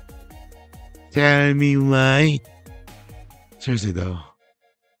 Tell me why. Seriously though.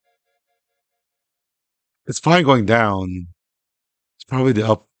 It's fine going down. It's probably the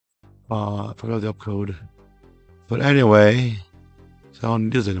up probably the up code. But anyway, so I don't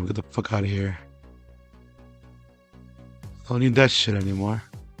need this anymore. Get the fuck out of here. I don't need that shit anymore.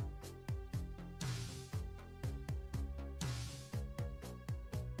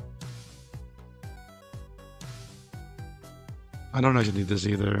 I don't actually need this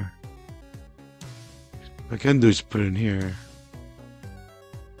either. What I can do is put it in here.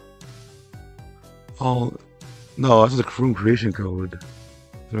 Oh, no, that's the room creation code.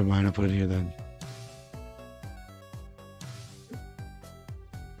 Never mind, I'll put it here then.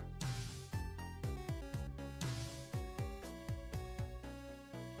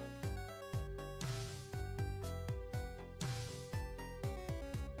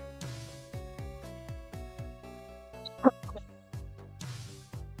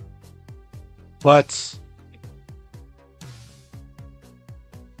 What?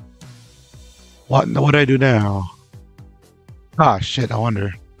 What do I do now? Ah, shit, I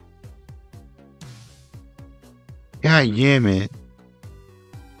wonder. God damn it.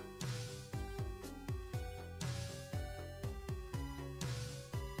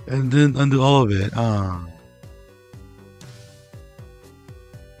 And then undo all of it. Ah.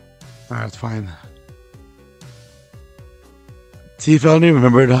 That's fine. See, if I don't even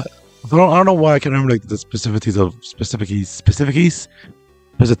remember it, I don't know why I can't remember like the specificities of specificities,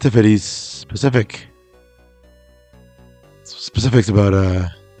 specifics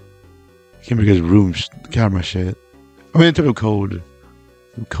about Kimberly's room camera shit. I mean, in terms of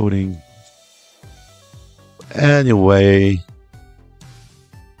coding. Anyway,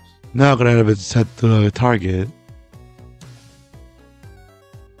 now I'm gonna have it set to target.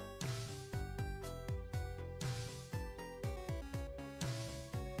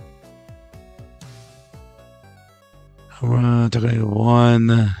 Target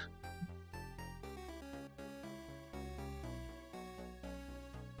 1.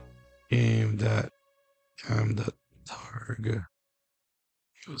 Aim that. I'm the target.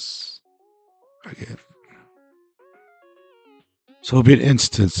 Use again. So it'll be an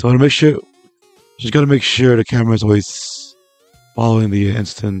instance. So I want to make sure. Just gotta make sure the camera is always following the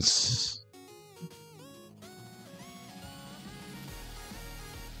instance.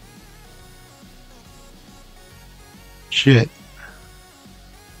 Shit.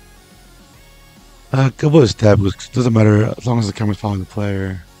 Couple of step doesn't matter as long as the camera's following the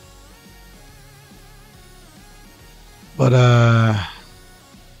player. But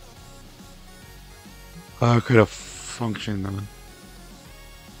create a function.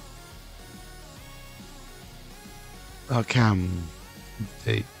 Cam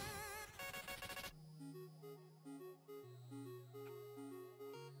date.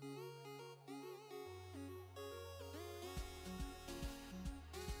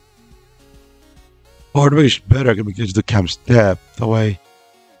 Or to make it better, I can just do cam step. That way,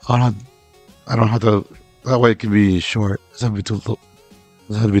 I don't have, I don't have to. That way, it can be short. It doesn't have to be too.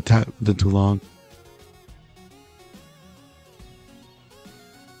 It doesn't have to be too long.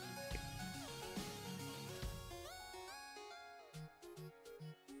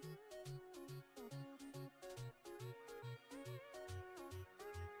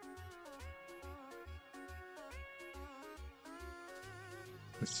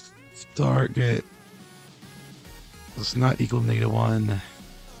 Let's target. Let's not equal -1.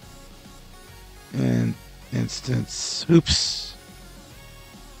 And instance. Oops.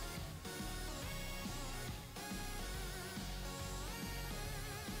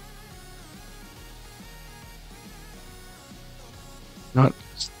 Not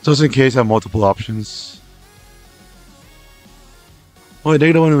just in case I have multiple options. Well,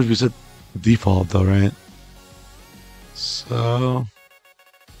 -1 would be set default though, right? So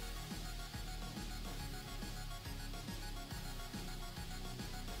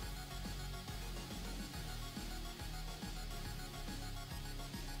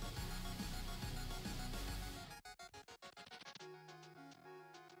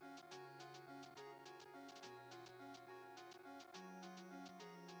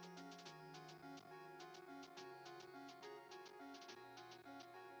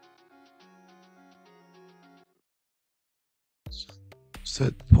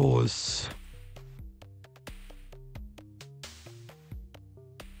set pause.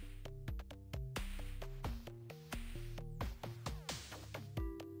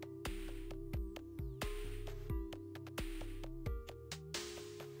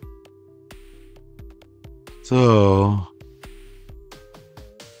 So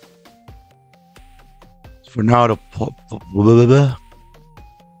for now, the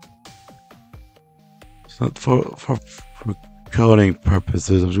so for coding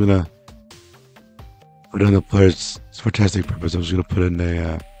purposes, I'm just gonna put in the players for testing purposes. I'm just gonna put in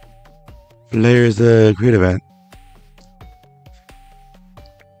a players create event.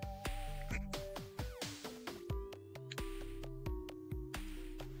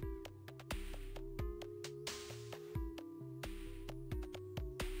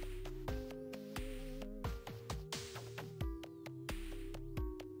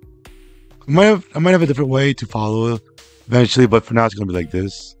 I might have a different way to follow it eventually, but for now it's gonna be like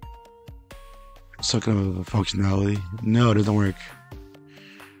this. Some kind of functionality. No, it doesn't work.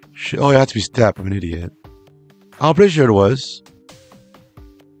 Oh, it has to be step. I'm an idiot. I'm pretty sure it was.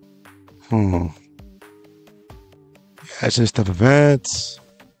 Hmm. Action step events.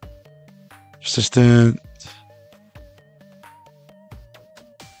 Persistent.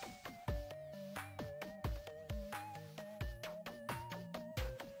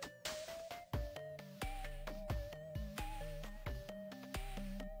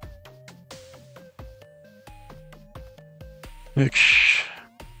 Mix.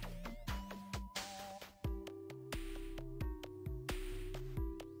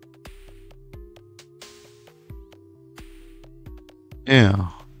 Yeah.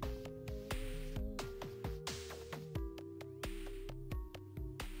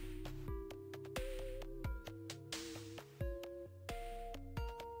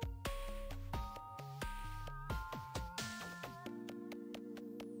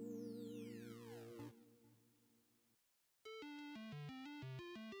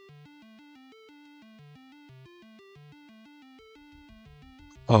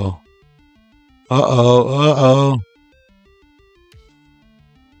 Oh. Uh-oh. Uh-oh.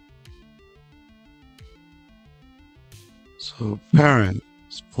 So parent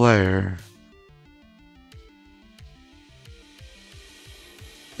is player.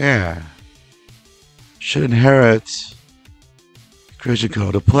 Yeah. Should inherit creation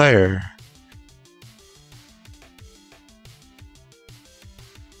code of player.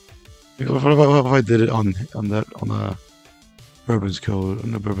 What if I did it on the Bourbon's code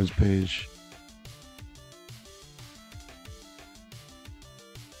on the Bourbon's page?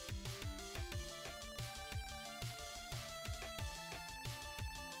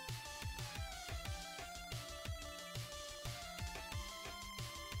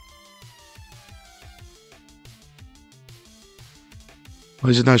 Why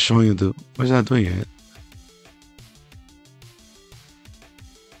is it not showing you the? Why is it not doing it?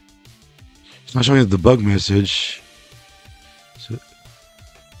 It's not showing you the bug message. So,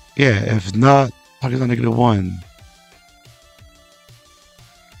 yeah, if not, target's on -1.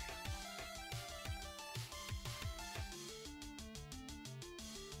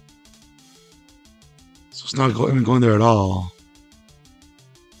 So it's not even going there at all.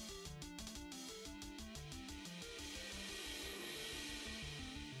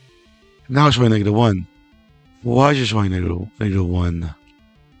 Now it's showing -1. Why is it showing -1?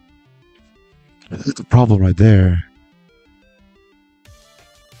 That's the problem right there.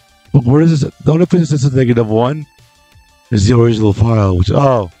 But where is this? The only place that says -1 is the original file, which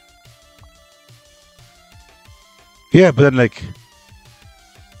yeah, but then like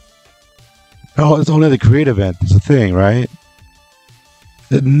it's only the create event. It's the thing, right?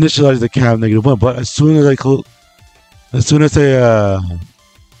 It initializes the cam -1, but as soon as I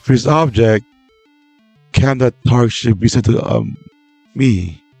freeze object, cam.targ should be set to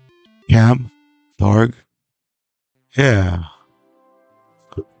me. Cam targ. Yeah.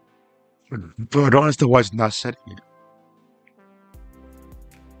 But I don't understand why it's not setting it.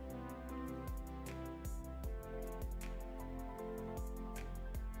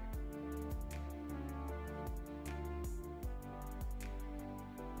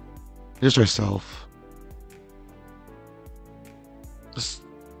 Just yourself. Just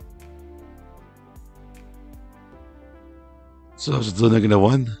so it's the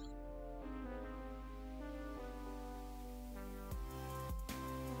 -1.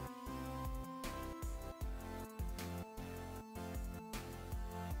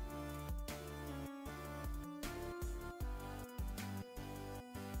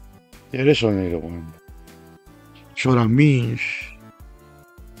 Yeah, it is showing -1. So that means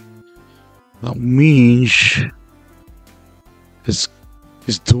it's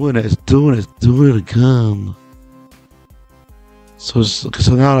doing it again. So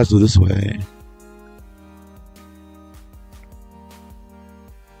now let's do this way.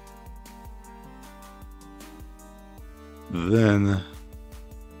 Then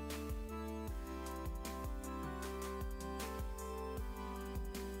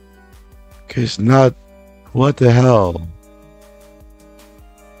okay, it's not. What the hell?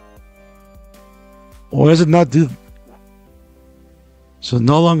 Why does it not do? So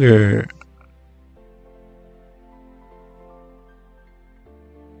no longer.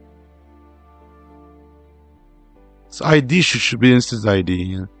 So ID should be instance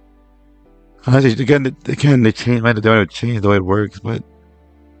ID. Again, they change. They want to change the way it works, but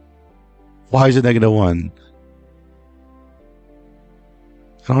why is it -1?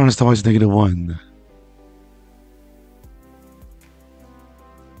 I don't understand why it's -1.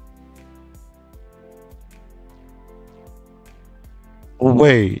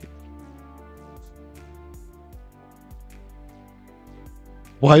 Wait.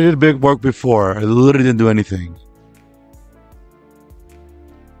 Why did Big work before? I literally didn't do anything.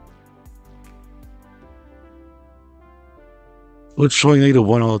 Well, it's showing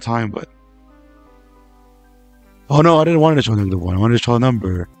 -1 all the time, but oh no, I didn't want it to show -1. I wanted to show a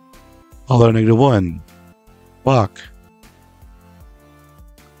number. Oh, they're -1. Fuck.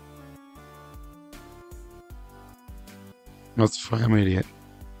 That's fine. I'm an idiot.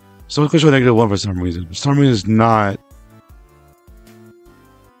 So it could show -1 for some reason. For some reason, it's not.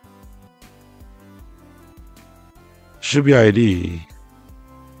 Should be ID.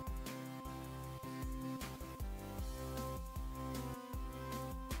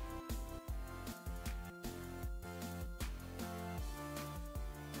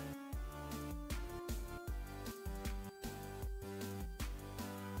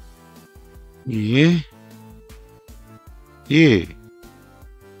 Yeah. Yeah.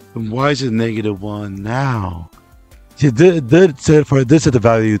 And why is it -1 now? See, it did set the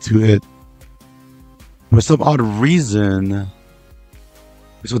value to it for some odd reason.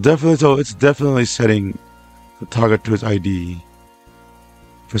 So it's definitely setting the target to its ID.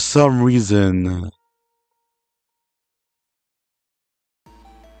 For some reason,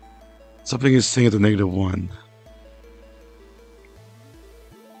 something is saying it's a -1.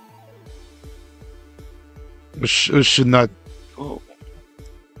 It should not. Oh.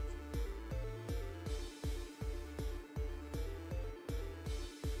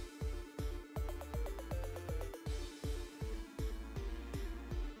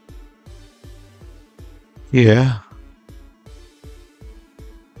 Yeah.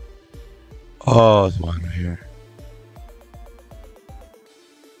 Oh, it's one right here.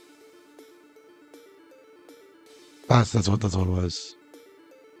 That's what it was.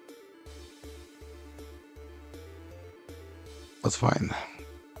 That's fine.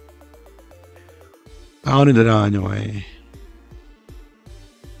 I don't need it on anyway.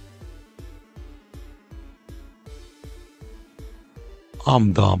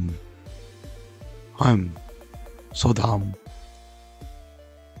 I'm dumb. I'm so dumb.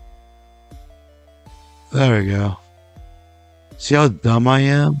 There we go. See how dumb I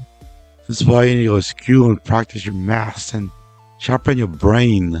am? This is why you need to go to school and practice your maths and sharpen your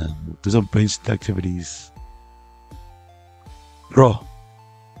brain. Do some brain activities. Bro.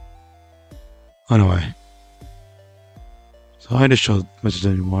 Anyway. So I need to show message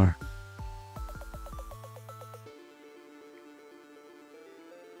anymore.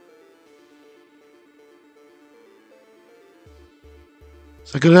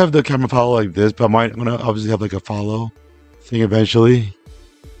 So I could have the camera follow like this, but I'm gonna obviously have like a follow thing eventually.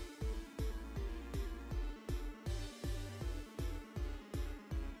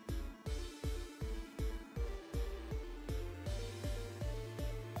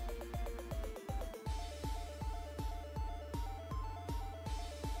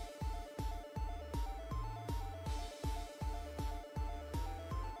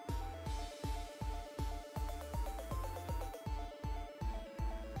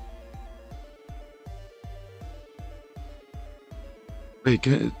 Wait,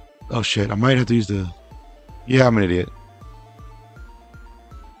 oh shit, I might have to use the... Yeah, I'm an idiot.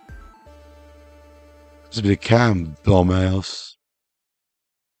 This would be the cam, dumbass.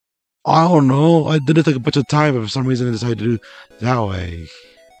 I don't know. I did it like a bunch of times, but for some reason I decided to do that way.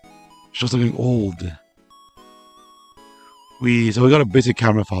 It's just looking old. So we got a basic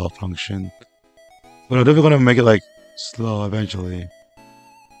camera follow function. But I'm definitely gonna make it like slow eventually.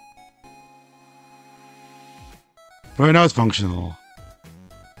 But right now it's functional.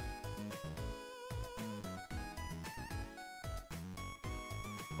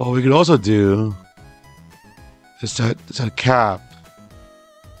 What we could also do is set cap.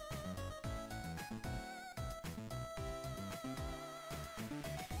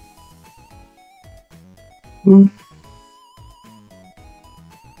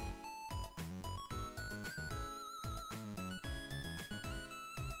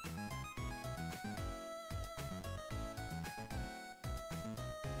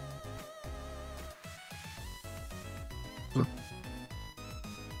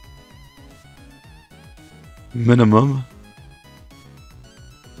 Minimum.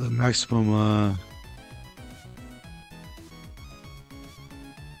 The maximum,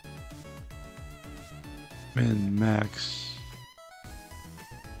 min max.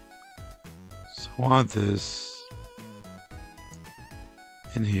 So I want this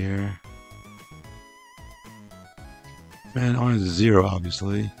in here. Man, I want it 0,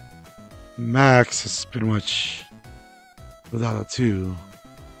 obviously. Max is pretty much without a 2.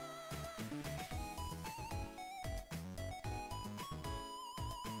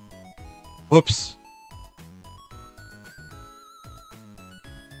 Whoops.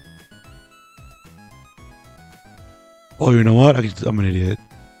 Oh, you know what? I'm an idiot.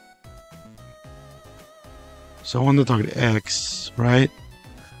 So I want to target X, right?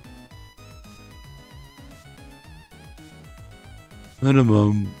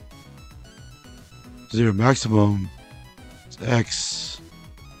 Minimum 0, maximum is X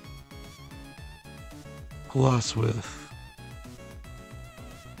plus width.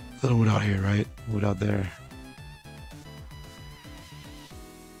 Little wood out here, right? Wood out there.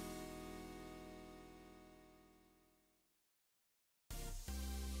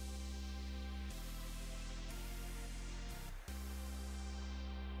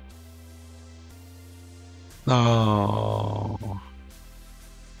 No.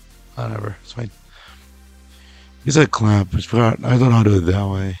 Whatever. It's fine. It's a clamp. I don't know how to do it that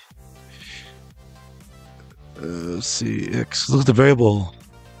way. Let's see. X. Look at the variable.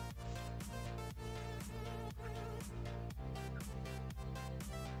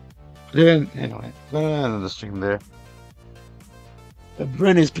 Then anyway, the stream there. The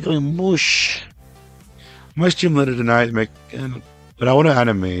brain is becoming mush. My stream later tonight, but I want to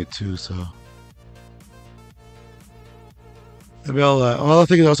animate too, so maybe I'll. I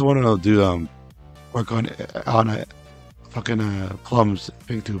think I also want to do work on a fucking Plum's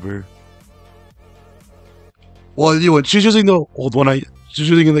PinkTuber. Well, you know, she's using the old one. She's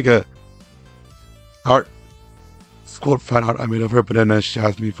using like a art. Quote fan art I made of her, but then she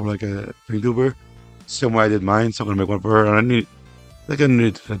asked me for like a PinkTuber, same way I did mine, so I'm gonna make one for her. And I need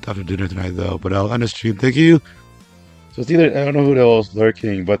it after dinner tonight though, but I'll end the stream. Thank you. So it's either, I don't know who else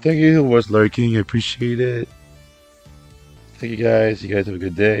lurking, but thank you who was lurking. I appreciate it. Thank you guys. You guys have a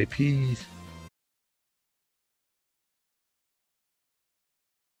good day. Peace.